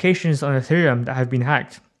the applications on Ethereum that have been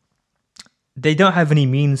hacked, they don't have any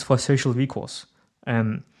means for social recourse.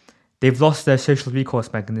 They've lost their social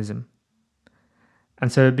recourse mechanism.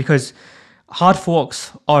 And so because hard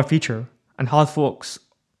forks are a feature, and hard forks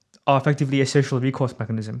are effectively a social recourse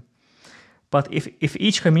mechanism. But if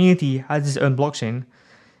each community has its own blockchain,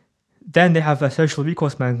 then they have a social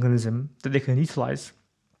recourse mechanism that they can utilize,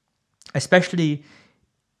 especially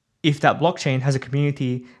if that blockchain has a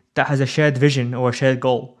community that has a shared vision or a shared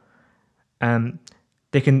goal.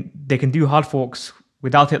 They can do hard forks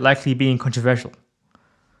without it likely being controversial.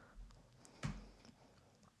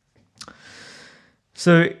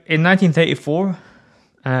 So in 1934,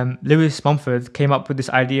 Lewis Mumford came up with this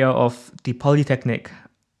idea of the polytechnic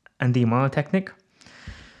and the monotechnic.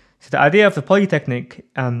 So the idea of the polytechnic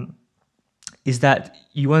is that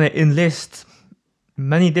you want to enlist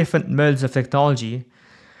many different modes of technology,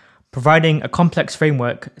 providing a complex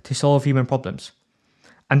framework to solve human problems.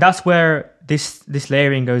 And that's where this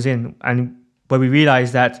layering goes in, and where we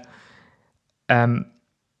realize that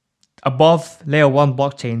above layer 1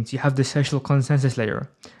 blockchains, you have the social consensus layer.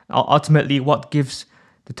 Ultimately, what gives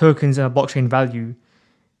the tokens and a blockchain value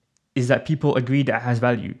is that people agree that it has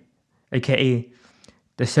value, aka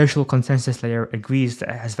the social consensus layer agrees that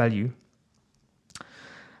it has value.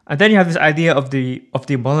 And then you have this idea of the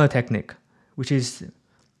monotechnic, which is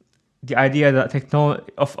the idea that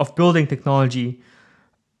of building technology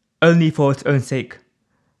only for its own sake,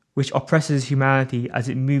 which oppresses humanity as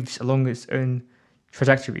it moves along its own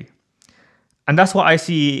trajectory. And that's what I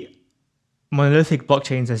see monolithic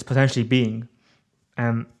blockchains as potentially being,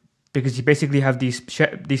 because you basically have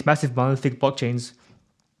these massive monolithic blockchains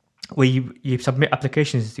where you submit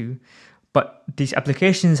applications to, but these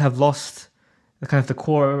applications have lost the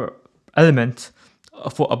core element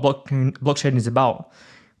of what a blockchain is about,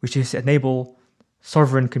 which is to enable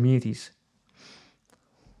sovereign communities.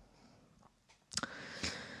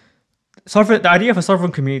 The idea of a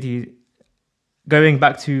sovereign community, going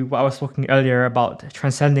back to what I was talking earlier about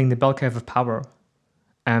transcending the bell curve of power,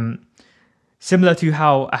 similar to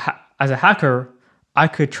how as a hacker, I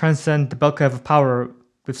could transcend the bell curve of power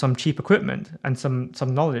with some cheap equipment and some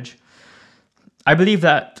knowledge. I believe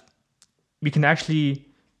that we can actually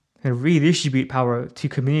redistribute power to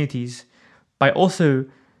communities by also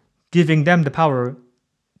giving them the power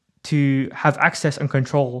to have access and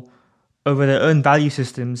control over their own value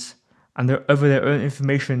systems and over their own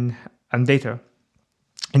information and data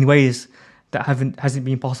in ways that hasn't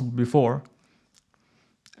been possible before.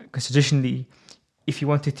 Because traditionally, if you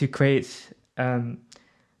wanted to create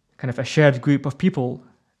a shared group of people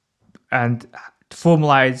and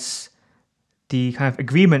formalize the kind of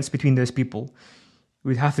agreements between those people,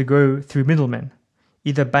 we'd have to go through middlemen,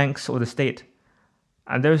 either banks or the state.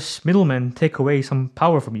 And those middlemen take away some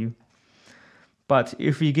power from you. But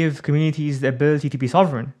if we give communities the ability to be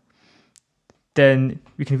sovereign, then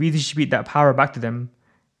we can redistribute that power back to them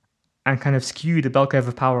and kind of skew the bell curve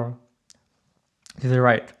of power to the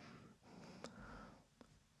right.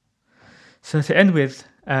 So to end with,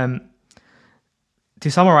 to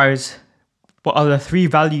summarize, what are the three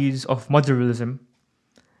values of modularism?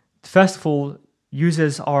 First of all,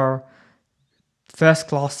 users are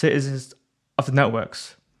first-class citizens of the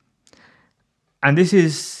networks. And this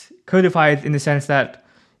is codified in the sense that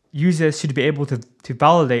users should be able to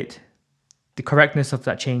validate the correctness of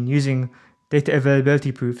that chain using data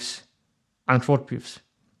availability proofs and fraud proofs.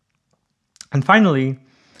 And finally,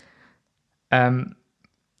 the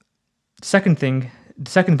second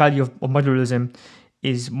value of modularism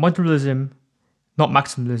is modularism, not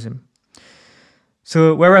maximalism.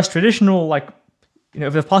 So whereas traditional, over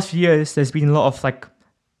the past few years, there's been a lot of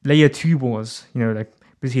layer 2 wars,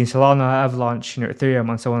 between Solana, Avalanche, Ethereum,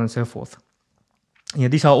 and so on and so forth.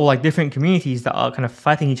 These are all different communities that are kind of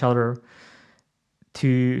fighting each other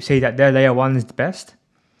to say that their layer 1 is the best.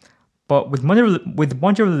 But with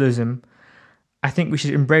modularism, I think we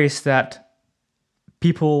should embrace that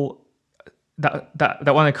people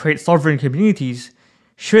that want to create sovereign communities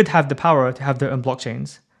should have the power to have their own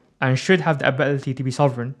blockchains and should have the ability to be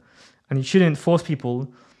sovereign. And you shouldn't force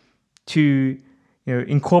people to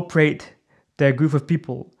incorporate their group of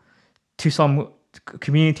people to some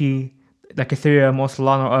community like Ethereum or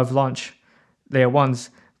Solana or Avalanche layer 1s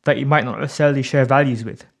that you might not necessarily share values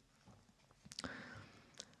with.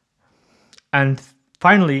 And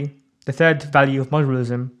finally, the third value of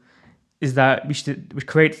modularism is that we should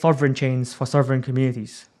create sovereign chains for sovereign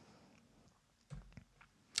communities.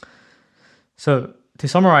 So to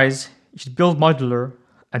summarize, you should build modular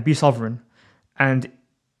and be sovereign. And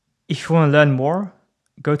if you want to learn more,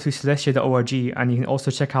 go to celestia.org and you can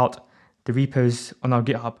also check out the repos on our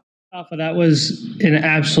GitHub. That was an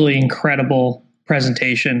absolutely incredible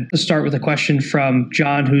presentation. Let's start with a question from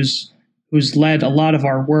John, who's led a lot of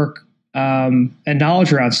our work and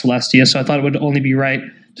knowledge around Celestia. So I thought it would only be right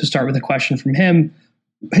to start with a question from him.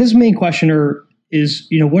 His main questioner is,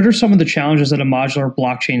 what are some of the challenges that a modular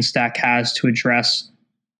blockchain stack has to address,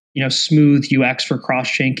 smooth UX for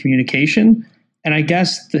cross-chain communication? And I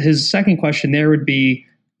guess his second question there would be,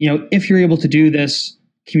 if you're able to do this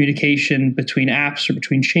communication between apps or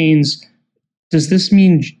between chains, does this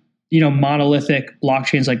mean, monolithic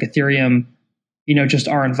blockchains like Ethereum, just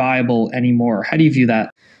aren't viable anymore? How do you view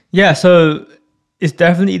that? Yeah, so it's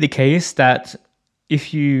definitely the case that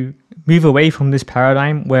if you move away from this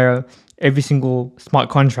paradigm where every single smart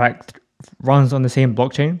contract runs on the same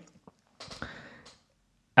blockchain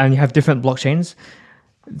and you have different blockchains,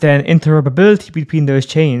 then interoperability between those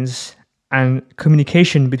chains and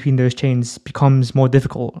communication between those chains becomes more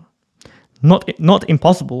difficult. Not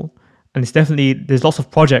impossible, and there's lots of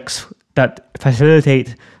projects that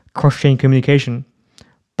facilitate cross-chain communication,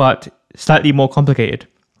 but slightly more complicated.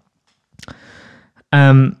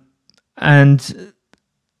 And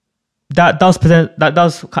that does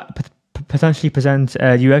potentially present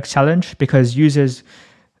a UX challenge because users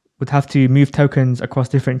would have to move tokens across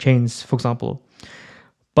different chains, for example.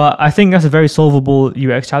 But I think that's a very solvable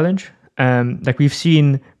UX challenge. We've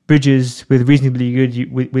seen bridges with reasonably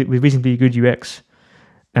good UX.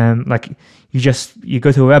 You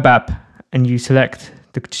go to a web app and you select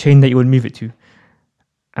the chain that you would move it to,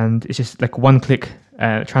 and it's just one-click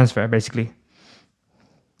transfer, basically.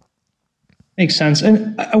 Makes sense.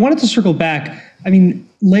 And I wanted to circle back.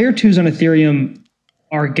 Layer 2s on Ethereum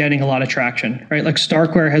are getting a lot of traction, right?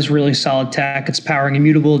 Starkware has really solid tech. It's powering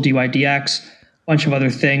immutable, DYDX, a bunch of other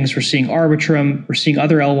things. We're seeing Arbitrum. We're seeing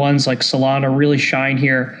other L1s like Solana really shine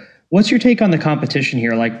here. What's your take on the competition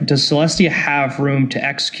here? Does Celestia have room to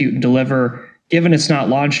execute and deliver, given it's not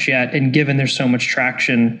launched yet and given there's so much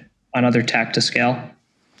traction on other tech to scale?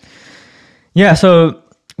 Yeah, so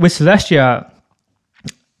with Celestia,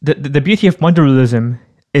 the beauty of modularism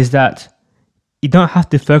is that you don't have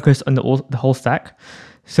to focus on the whole stack.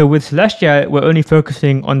 So with Celestia, we're only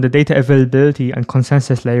focusing on the data availability and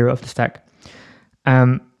consensus layer of the stack.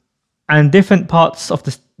 And different parts of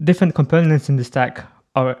the different components in the stack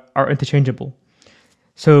are interchangeable.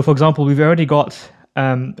 So for example, we've already got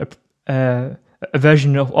a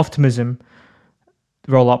version of Optimism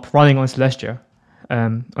rollup running on Celestia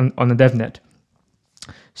on the DevNet.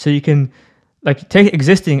 So you can take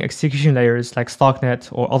existing execution layers like Starknet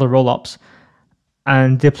or other rollups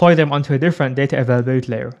and deploy them onto a different data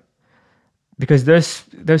availability layer. Because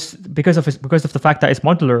because of the fact that it's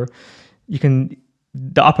modular,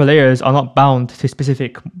 the upper layers are not bound to a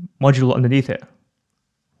specific module underneath it.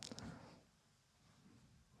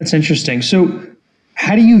 That's interesting. So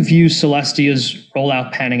how do you view Celestia's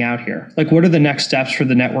rollout panning out here? What are the next steps for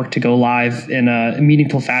the network to go live in a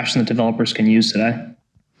meaningful fashion that developers can use today?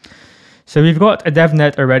 So we've got a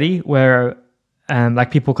DevNet already where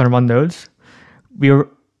people can run nodes. We're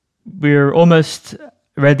we're almost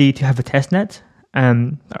ready to have a testnet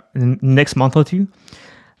in the next month or two,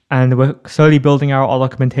 and we're slowly building out our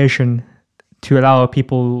documentation to allow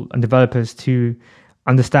people and developers to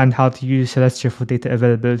understand how to use Celestia for data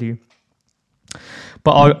availability.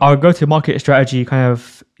 But our go-to-market strategy kind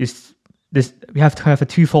of is this: we have kind of a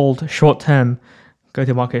twofold short-term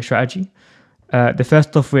go-to-market strategy. The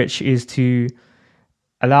first of which is to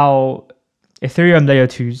allow Ethereum layer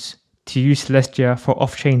 2s to use Celestia for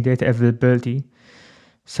off-chain data availability.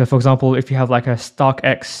 So, for example, if you have like a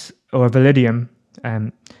StarkX or a Validium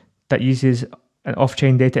that uses an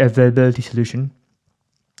off-chain data availability solution,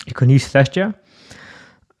 you can use Celestia.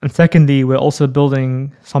 And secondly, we're also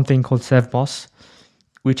building something called SevMoss,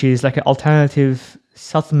 which is like an alternative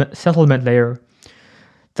settlement layer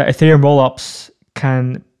that Ethereum rollups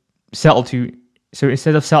can settle to. So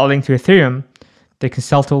instead of settling to Ethereum, they can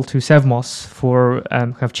settle to SevMoss for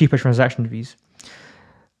kind of cheaper transaction fees.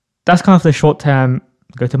 That's kind of the short-term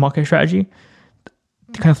go-to-market strategy.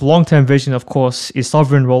 The kind of long-term vision, of course, is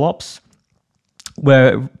sovereign rollups,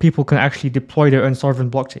 where people can actually deploy their own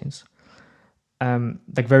sovereign blockchains,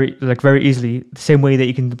 very easily, the same way that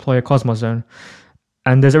you can deploy a Cosmos zone.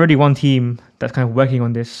 And there's already one team that's kind of working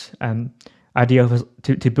on this idea of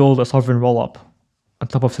to build a sovereign rollup on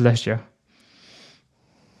top of Celestia.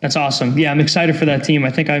 That's awesome. Yeah, I'm excited for that team. I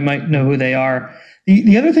think I might know who they are.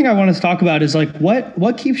 The other thing I wanted to talk about is like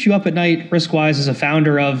what keeps you up at night risk-wise as a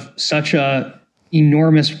founder of such a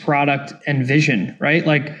enormous product and vision, right?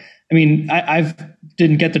 Like, I mean, I've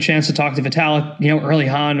didn't get the chance to talk to Vitalik, early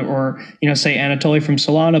on, or, say Anatoly from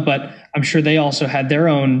Solana, but I'm sure they also had their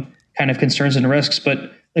own kind of concerns and risks.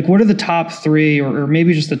 But like, what are the top three, or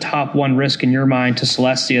maybe just the top one risk in your mind to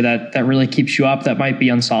Celestia that really keeps you up that might be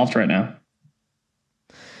unsolved right now?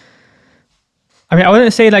 I mean, I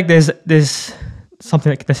wouldn't say like there's something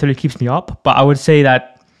that necessarily keeps me up, but I would say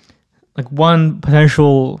that like one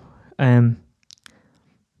potential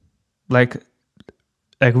like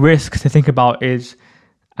risk to think about is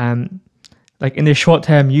like in the short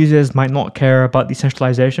term, users might not care about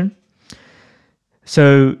decentralization.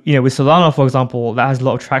 So, with Solana, for example, that has a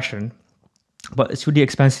lot of traction, but it's really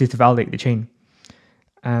expensive to validate the chain.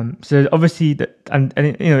 So obviously,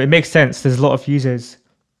 it makes sense. There's a lot of users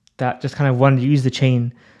that just kind of want to use the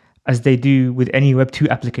chain as they do with any Web2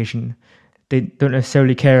 application. They don't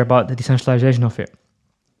necessarily care about the decentralization of it.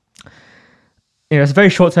 It's a very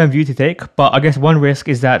short-term view to take, but I guess one risk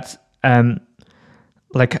is that,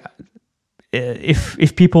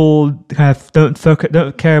 if people kind of don't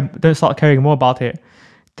start caring more about it,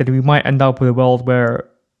 then we might end up with a world where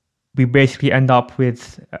we basically end up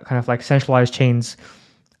with kind of like centralized chains,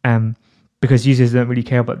 because users don't really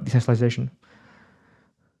care about decentralization.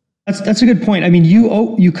 That's a good point. I mean,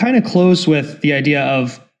 you kind of close with the idea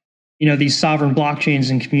of, these sovereign blockchains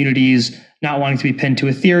and communities not wanting to be pinned to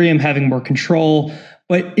Ethereum, having more control.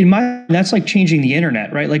 But in my, that's like changing the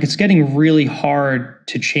internet, right? Like it's getting really hard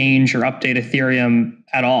to change or update Ethereum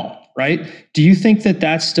at all, right? Do you think that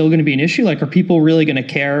that's still going to be an issue? Like, are people really going to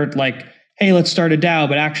care? Like, hey, let's start a DAO,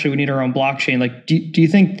 but actually we need our own blockchain. Like, do you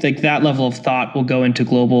think like that level of thought will go into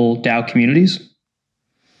global DAO communities?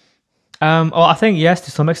 Well, I think yes,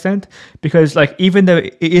 to some extent, because like even though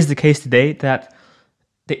it is the case today that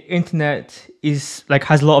the internet is like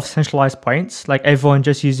has a lot of centralized points, like everyone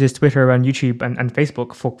just uses Twitter and YouTube and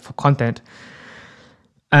Facebook for content.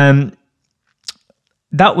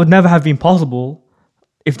 That would never have been possible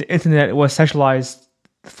if the internet was centralized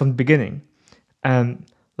from the beginning.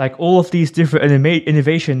 Like all of these different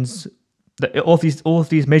innovations, all of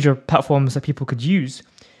these major platforms that people could use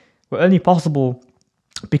were only possible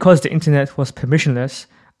because the internet was permissionless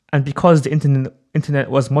and because the internet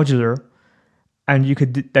was modular, and you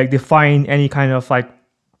could like define any kind of like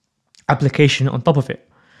application on top of it.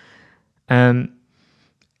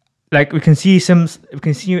 Like we can see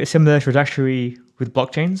a similar trajectory with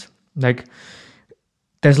blockchains. Like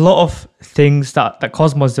there's a lot of things that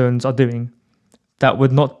Cosmos zones are doing that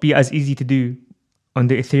would not be as easy to do on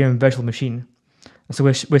the Ethereum virtual machine. And so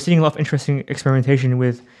we're seeing a lot of interesting experimentation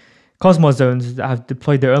with Cosmos zones that have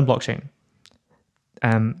deployed their own blockchain.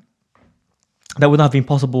 That would not have been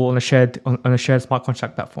possible on a shared smart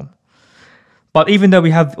contract platform. But even though we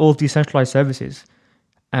have all of these centralized services,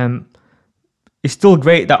 it's still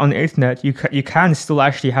great that on the internet you can still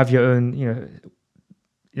actually have your own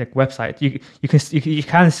like website. You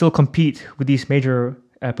can still compete with these major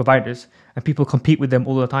providers, and people compete with them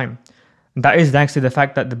all the time. And that is thanks to the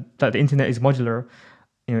fact that the internet is modular.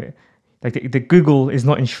 Like the Google is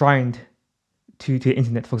not enshrined to the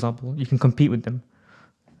internet, for example. You can compete with them.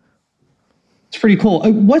 It's pretty cool.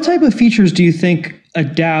 What type of features do you think a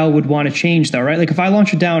DAO would want to change though, right? Like if I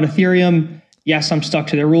launch a DAO on Ethereum, yes, I'm stuck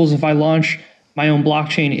to their rules. If I launch my own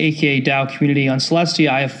blockchain, aka DAO community on Celestia,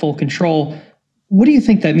 I have full control. What do you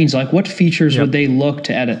think that means? Like what features would they look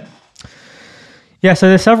to edit? Yeah, so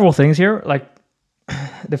there's several things here. Like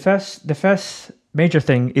the first major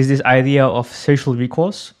thing is this idea of social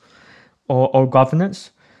recourse or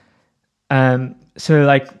governance. So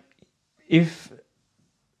like if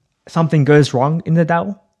something goes wrong in the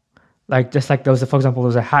DAO, like just like for example, there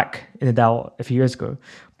was a hack in the DAO a few years ago,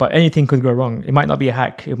 but anything could go wrong. It might not be a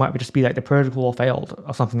hack. It might just be like the protocol failed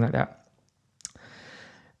or something like that.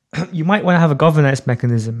 You might want to have a governance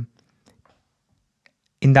mechanism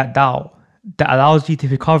in that DAO that allows you to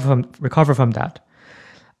recover from that.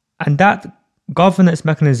 And that governance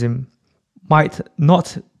mechanism might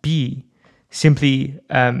not be simply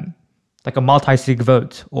like a multi-sig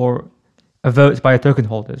vote or a vote by the token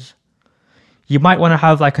holders. You might want to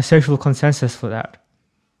have like a social consensus for that.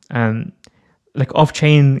 Like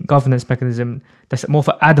off-chain governance mechanism that's more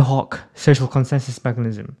for ad hoc social consensus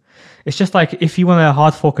mechanism. It's just like if you want to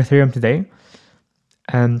hard fork Ethereum today,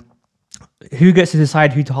 who gets to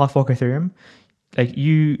decide who to hard fork Ethereum? Like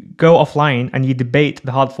you go offline and you debate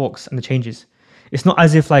the hard forks and the changes. It's not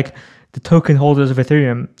as if like the token holders of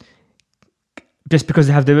Ethereum, just because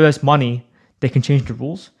they have the most money, they can change the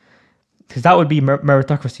rules, because that would be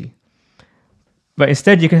meritocracy. But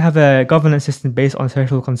instead, you can have a governance system based on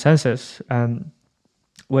social consensus,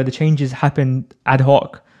 where the changes happen ad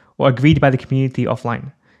hoc or agreed by the community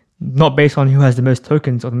offline, not based on who has the most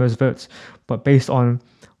tokens or the most votes, but based on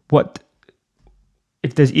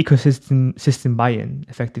if there's system buy-in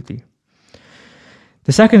effectively.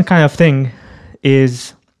 The second kind of thing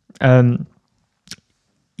is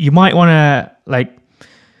you might want to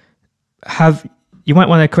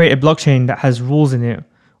create a blockchain that has rules in it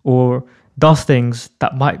or does things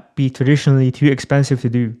that might be traditionally too expensive to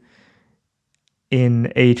do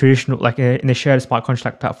in a traditional, in a shared smart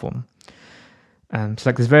contract platform.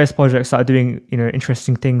 So there's various projects that are doing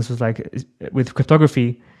interesting things with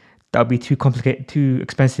cryptography that would be too complicated, too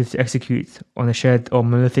expensive to execute on a shared or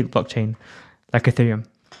monolithic blockchain like Ethereum.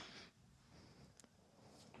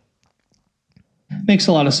 Makes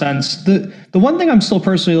a lot of sense. The one thing I'm still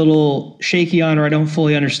personally a little shaky on, or I don't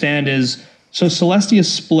fully understand, is so Celestia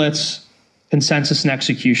splits consensus and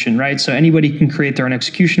execution, right? So anybody can create their own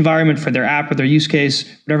execution environment for their app or their use case,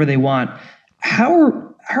 whatever they want. How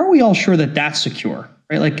are we all sure that that's secure,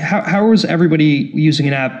 right? Like how is everybody using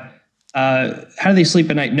an app? How do they sleep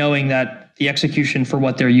at night knowing that the execution for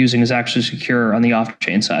what they're using is actually secure on the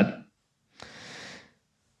off-chain side?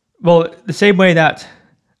 Well, the same way that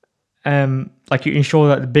you ensure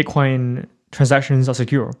that the Bitcoin transactions are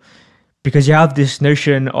secure, because you have this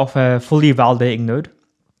notion of a fully validating node.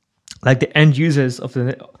 Like the end users of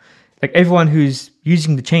everyone who's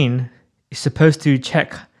using the chain is supposed to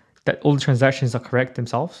check that all the transactions are correct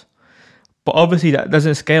themselves. But obviously that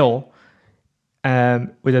doesn't scale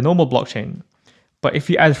with a normal blockchain. But if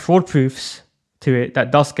you add fraud proofs to it,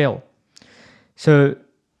 that does scale. So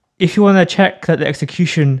if you want to check that the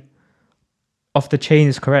execution of the chain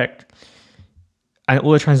is correct and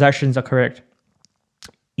all the transactions are correct,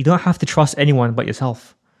 you don't have to trust anyone but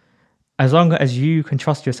yourself. As long as you can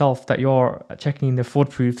trust yourself that you're checking the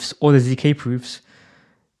fraud proofs or the ZK proofs,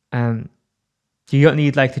 you don't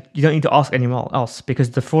need to ask anyone else,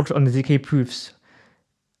 because the fraud on the ZK proofs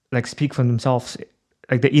speak for themselves.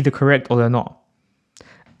 They're either correct or they're not.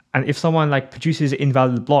 And if someone produces an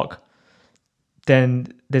invalid block,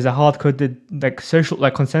 then there's a hard-coded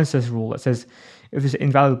social consensus rule that says if it's an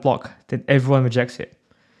invalid block, then everyone rejects it.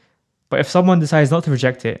 But if someone decides not to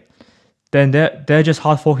reject it, then they're just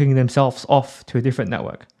hard forking themselves off to a different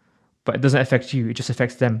network. But it doesn't affect you, it just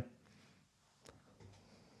affects them.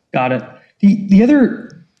 Got it. The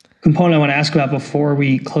other component I want to ask about before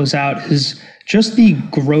we close out is just the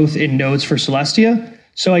growth in nodes for Celestia.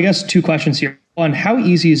 So I guess two questions here. One, how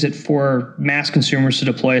easy is it for mass consumers to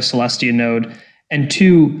deploy a Celestia node? And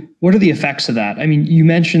two, what are the effects of that? I mean, you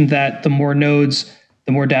mentioned that the more nodes,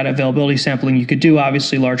 the more data availability sampling you could do,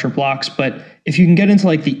 obviously larger blocks. But if you can get into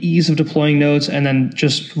the ease of deploying nodes and then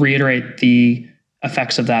just reiterate the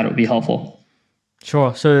effects of that, it would be helpful.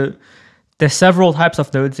 Sure. So there's several types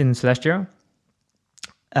of nodes in Celestia.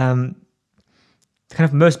 The kind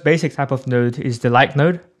of most basic type of node is the light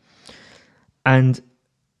node. And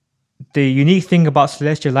the unique thing about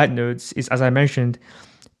Celestia light nodes is, as I mentioned,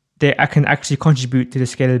 they can actually contribute to the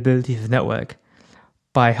scalability of the network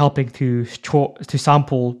by helping to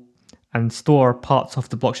sample and store parts of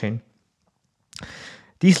the blockchain.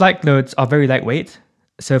 These light nodes are very lightweight.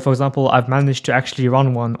 So for example, I've managed to actually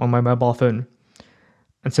run one on my mobile phone.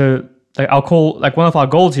 And so one of our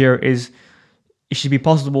goals here is it should be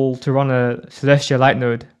possible to run a Celestia light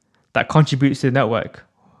node that contributes to the network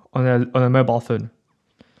on a mobile phone.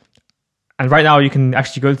 And right now you can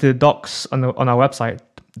actually go to the docs on our website,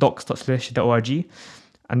 docs.celestia.org,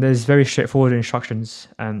 and there's very straightforward instructions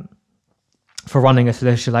for running a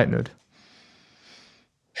Celestia light node.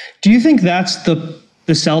 Do you think that's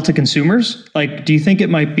the sell to consumers? Like, do you think it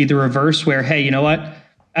might be the reverse where, hey, you know what?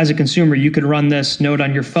 As a consumer, you could run this node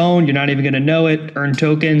on your phone. You're not even going to know it, earn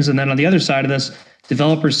tokens. And then on the other side of this,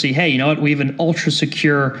 developers see, hey, you know what? We have an ultra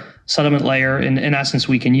secure settlement layer in essence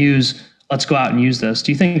we can use. Let's go out and use this.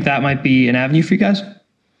 Do you think that might be an avenue for you guys?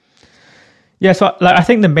 Yeah, so I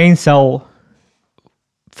think the main sell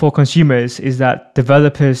for consumers is that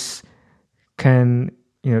developers can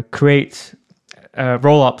create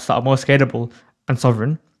roll-ups that are more scalable and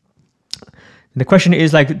sovereign. And the question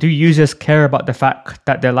is, do users care about the fact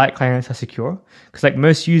that their light clients are secure? Because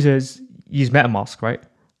most users use MetaMask, right?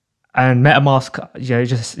 And MetaMask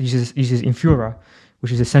just uses Infura,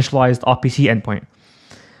 which is a centralized RPC endpoint.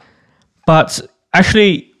 But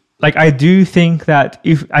actually, I do think that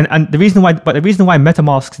the reason why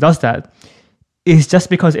MetaMask does that is just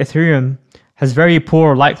because Ethereum has very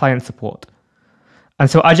poor light client support. And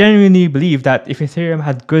so I genuinely believe that if Ethereum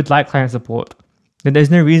had good light client support, then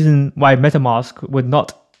there's no reason why MetaMask would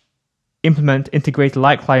not integrate a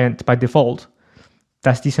light client by default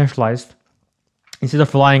that's decentralized instead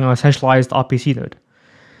of relying on a centralized RPC node.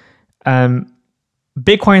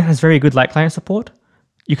 Bitcoin has very good light client support.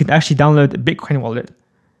 You can actually download a Bitcoin wallet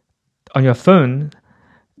on your phone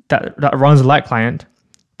that runs a light client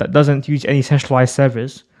that doesn't use any centralized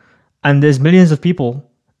servers. And there's millions of people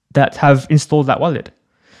that have installed that wallet.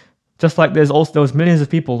 Just like there's millions of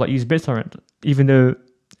people that use BitTorrent, even though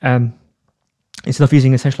instead of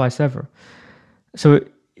using a centralized server. So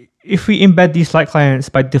if we embed these light clients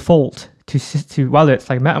by default to wallets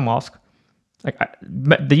like MetaMask,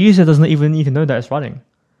 the user doesn't even need to know that it's running.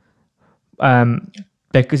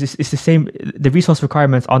 Because it's the same, the resource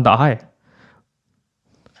requirements aren't that high.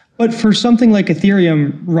 But for something like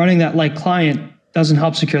Ethereum, running that light client doesn't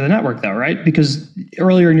help secure the network though, right? Because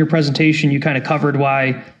earlier in your presentation, you kind of covered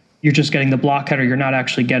why you're just getting the block header, you're not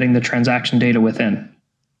actually getting the transaction data within.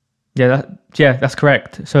 Yeah, that's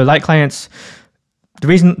correct. So light clients, the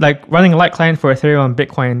reason running a light client for Ethereum and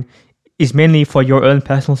Bitcoin is mainly for your own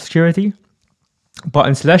personal security. But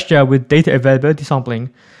in Celestia, with data availability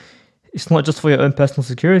sampling, it's not just for your own personal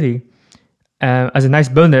security. As a nice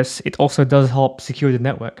bonus, it also does help secure the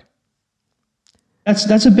network.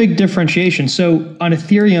 That's a big differentiation. So on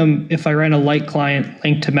Ethereum, if I ran a light client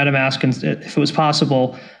linked to MetaMask, and if it was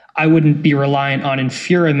possible, I wouldn't be reliant on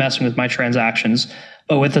Infura messing with my transactions.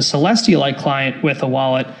 But with a Celestia light client with a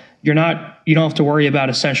wallet, you don't have to worry about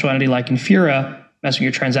a central entity like Infura messing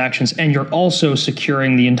with your transactions, and you're also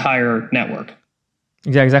securing the entire network.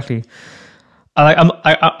 Yeah, exactly. I'm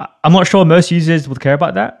not sure most users would care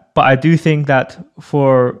about that, but I do think that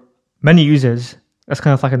for many users, that's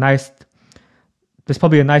kind of there's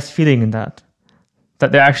probably a nice feeling in that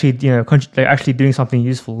they're actually they're actually doing something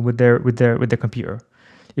useful with their computer,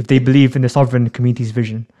 if they believe in the sovereign community's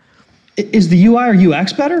vision. Is the UI or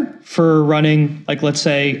UX better for running, let's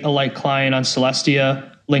say, a light client on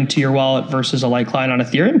Celestia linked to your wallet versus a light client on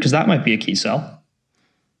Ethereum? Because that might be a key sell.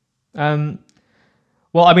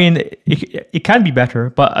 Well, I mean, it can be better,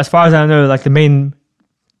 but as far as I know, the main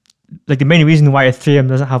reason why Ethereum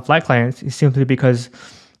doesn't have light clients is simply because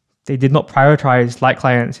they did not prioritize light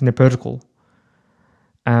clients in the protocol.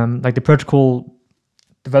 The protocol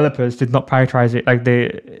developers did not prioritize it.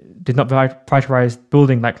 They did not prioritize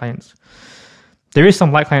building light clients. There is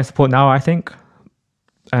some light client support now, I think,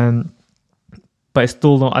 but it's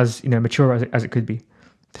still not as mature as it could be.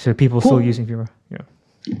 So people are still using Infura. Yeah.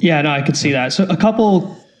 Yeah, no, I could see that. So a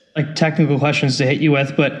couple technical questions to hit you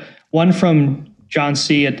with, but one from John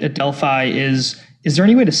C. at Delphi is there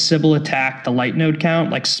any way to Sybil attack the light node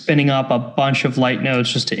count, spinning up a bunch of light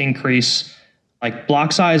nodes just to increase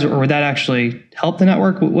block size, or would that actually help the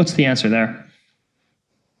network? What's the answer there?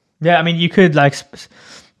 Yeah, I mean, you could the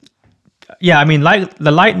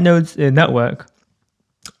light nodes network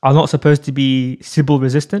are not supposed to be Sybil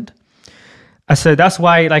resistant. And so that's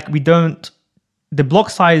why the block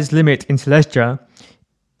size limit in Celestia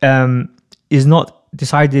is not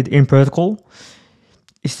decided in protocol.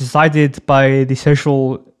 It's decided by the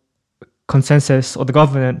social consensus or the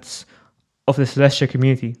governance of the Celestia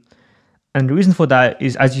community. And the reason for that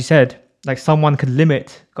is, as you said, someone could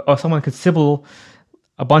limit or someone could Sybil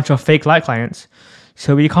a bunch of fake light clients.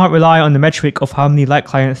 So we can't rely on the metric of how many light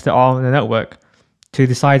clients there are on the network to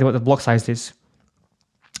decide what the block size is.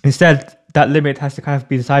 Instead, that limit has to kind of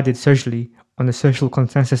be decided socially on the social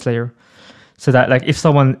consensus layer, so that like if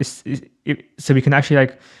someone so we can actually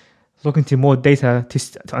like look into more data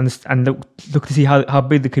to understand and look to see how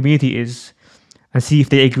big the community is and see if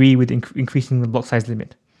they agree with increasing the block size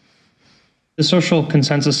limit. The social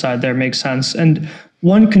consensus side there makes sense. And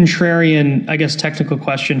one contrarian, I guess, technical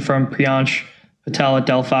question from Priyansh Patel at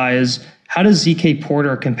Delphi is, how does ZK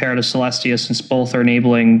Porter compare to Celestia, since both are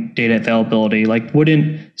enabling data availability? Like,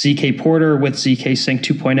 wouldn't ZK Porter with ZK Sync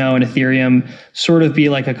 2.0 and Ethereum sort of be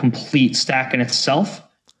like a complete stack in itself?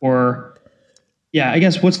 Or, yeah, I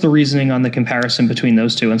guess what's the reasoning on the comparison between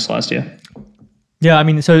those two and Celestia? Yeah, I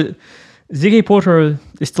mean, so ZK Porter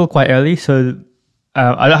is still quite early, so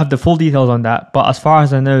I don't have the full details on that. But as far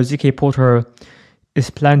as I know, ZK Porter is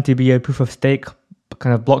planned to be a proof of stake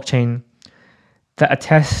kind of blockchain that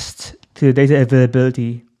attests to the data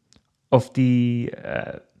availability of the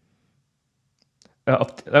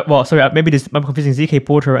maybe I'm confusing ZK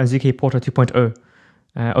Porter and ZK Porter 2.0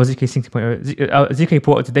 or ZK Sync 2.0. ZK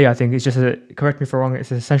Porter today, I think, is just correct me if I'm wrong,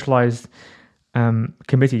 it's a centralized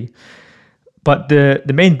committee. But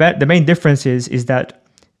the main difference is that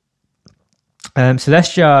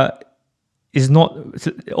Celestia is not,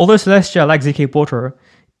 although Celestia, like ZK Porter,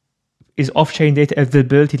 is off-chain data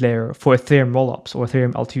availability layer for Ethereum rollups or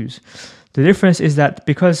Ethereum L2s. The difference is that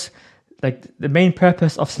because like the main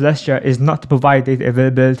purpose of Celestia is not to provide data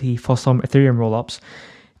availability for some Ethereum rollups,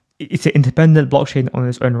 it's an independent blockchain on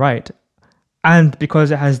its own right. And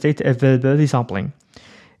because it has data availability sampling,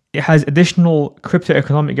 it has additional crypto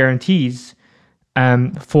economic guarantees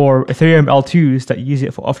for Ethereum L2s that use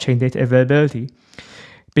it for off-chain data availability.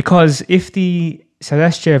 Because if the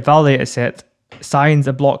Celestia validator set signs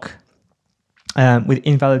a block with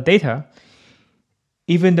invalid data,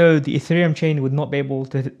 even though the Ethereum chain would not be able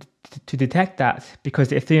to detect that, because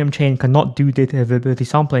the Ethereum chain cannot do data availability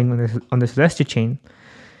sampling on the Celestia chain,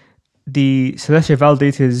 the Celestia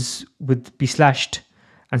validators would be slashed.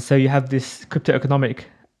 And so you have this crypto economic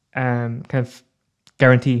kind of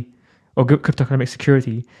guarantee or crypto economic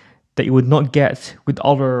security that you would not get with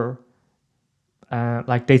other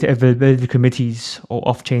like data availability committees or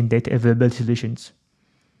off-chain data availability solutions.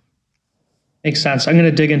 Makes sense. I'm going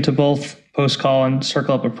to dig into both post-call and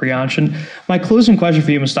circle up with Priyansh. And my closing question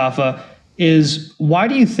for you, Mustafa, is why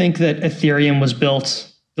do you think that Ethereum was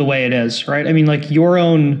built the way it is, right? I mean, like your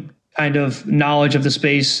own kind of knowledge of the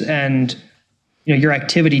space and your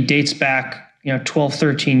activity dates back 12,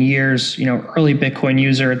 13 years, early Bitcoin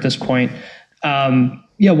user at this point.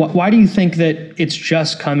 Why do you think that it's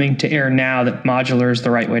just coming to air now that modular is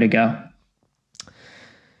the right way to go?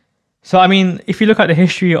 So, I mean, if you look at the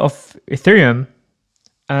history of Ethereum,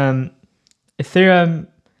 the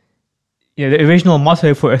original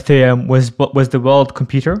motto for Ethereum was the world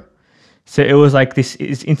computer. So it was like this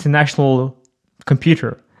international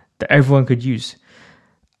computer that everyone could use.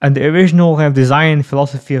 And the original kind of design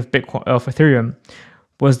philosophy of Ethereum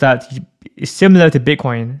was that it's similar to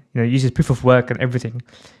Bitcoin. It uses proof of work and everything,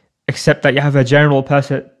 except that you have a general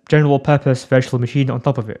purpose virtual machine on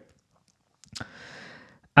top of it.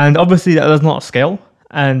 And obviously that does not scale.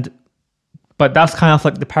 But that's kind of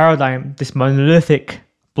like the paradigm, this monolithic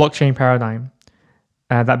blockchain paradigm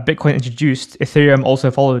that Bitcoin introduced. Ethereum also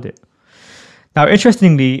followed it. Now,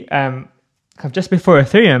 interestingly, just before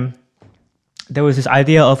Ethereum, there was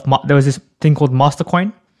this thing called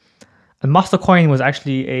Mastercoin, and Mastercoin was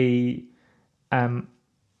actually a kind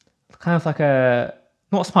of like a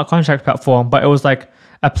not smart contract platform, but it was like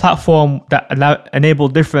a platform that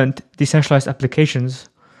enabled different decentralized applications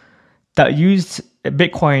that used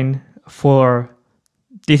Bitcoin for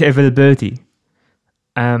data availability.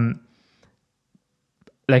 It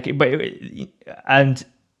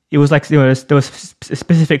was like there was a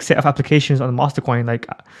specific set of applications on Mastercoin, like.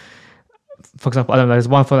 For example, I don't know, there's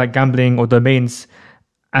one for like gambling or domains,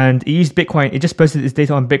 and it used Bitcoin. It just posted its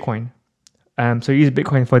data on Bitcoin. So it used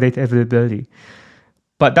Bitcoin for data availability.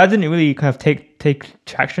 But that didn't really kind of take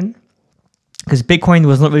traction because Bitcoin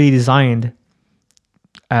was not really designed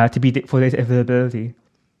to be for data availability.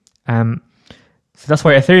 So that's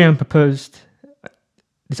why Ethereum proposed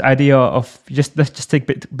this idea of let's just take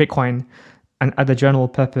Bitcoin and add a general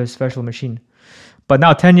purpose virtual machine. But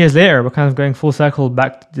now, 10 years later, we're kind of going full circle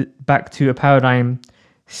back to a paradigm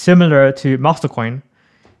similar to Mastercoin,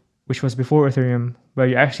 which was before Ethereum, where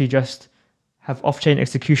you actually just have off-chain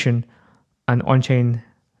execution and on-chain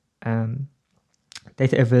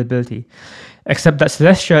data availability. Except that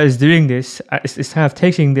Celestia is doing this, it's kind of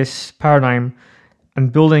taking this paradigm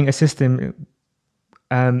and building a system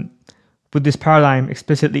with this paradigm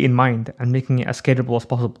explicitly in mind and making it as scalable as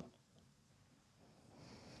possible.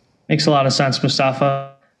 Makes a lot of sense,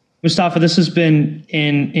 Mustafa. Mustafa, this has been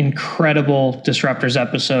an incredible Disruptors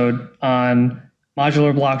episode on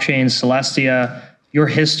modular blockchains, Celestia, your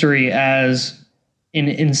history as an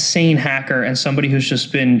insane hacker and somebody who's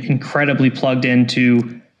just been incredibly plugged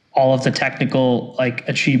into all of the technical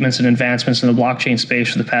achievements and advancements in the blockchain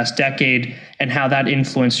space for the past decade, and how that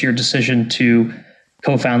influenced your decision to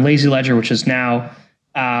co-found Lazy Ledger, which is now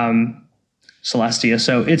Celestia.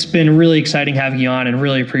 So it's been really exciting having you on, and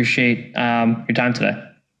really appreciate your time today.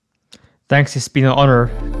 Thanks. It's been an honor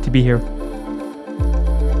to be here.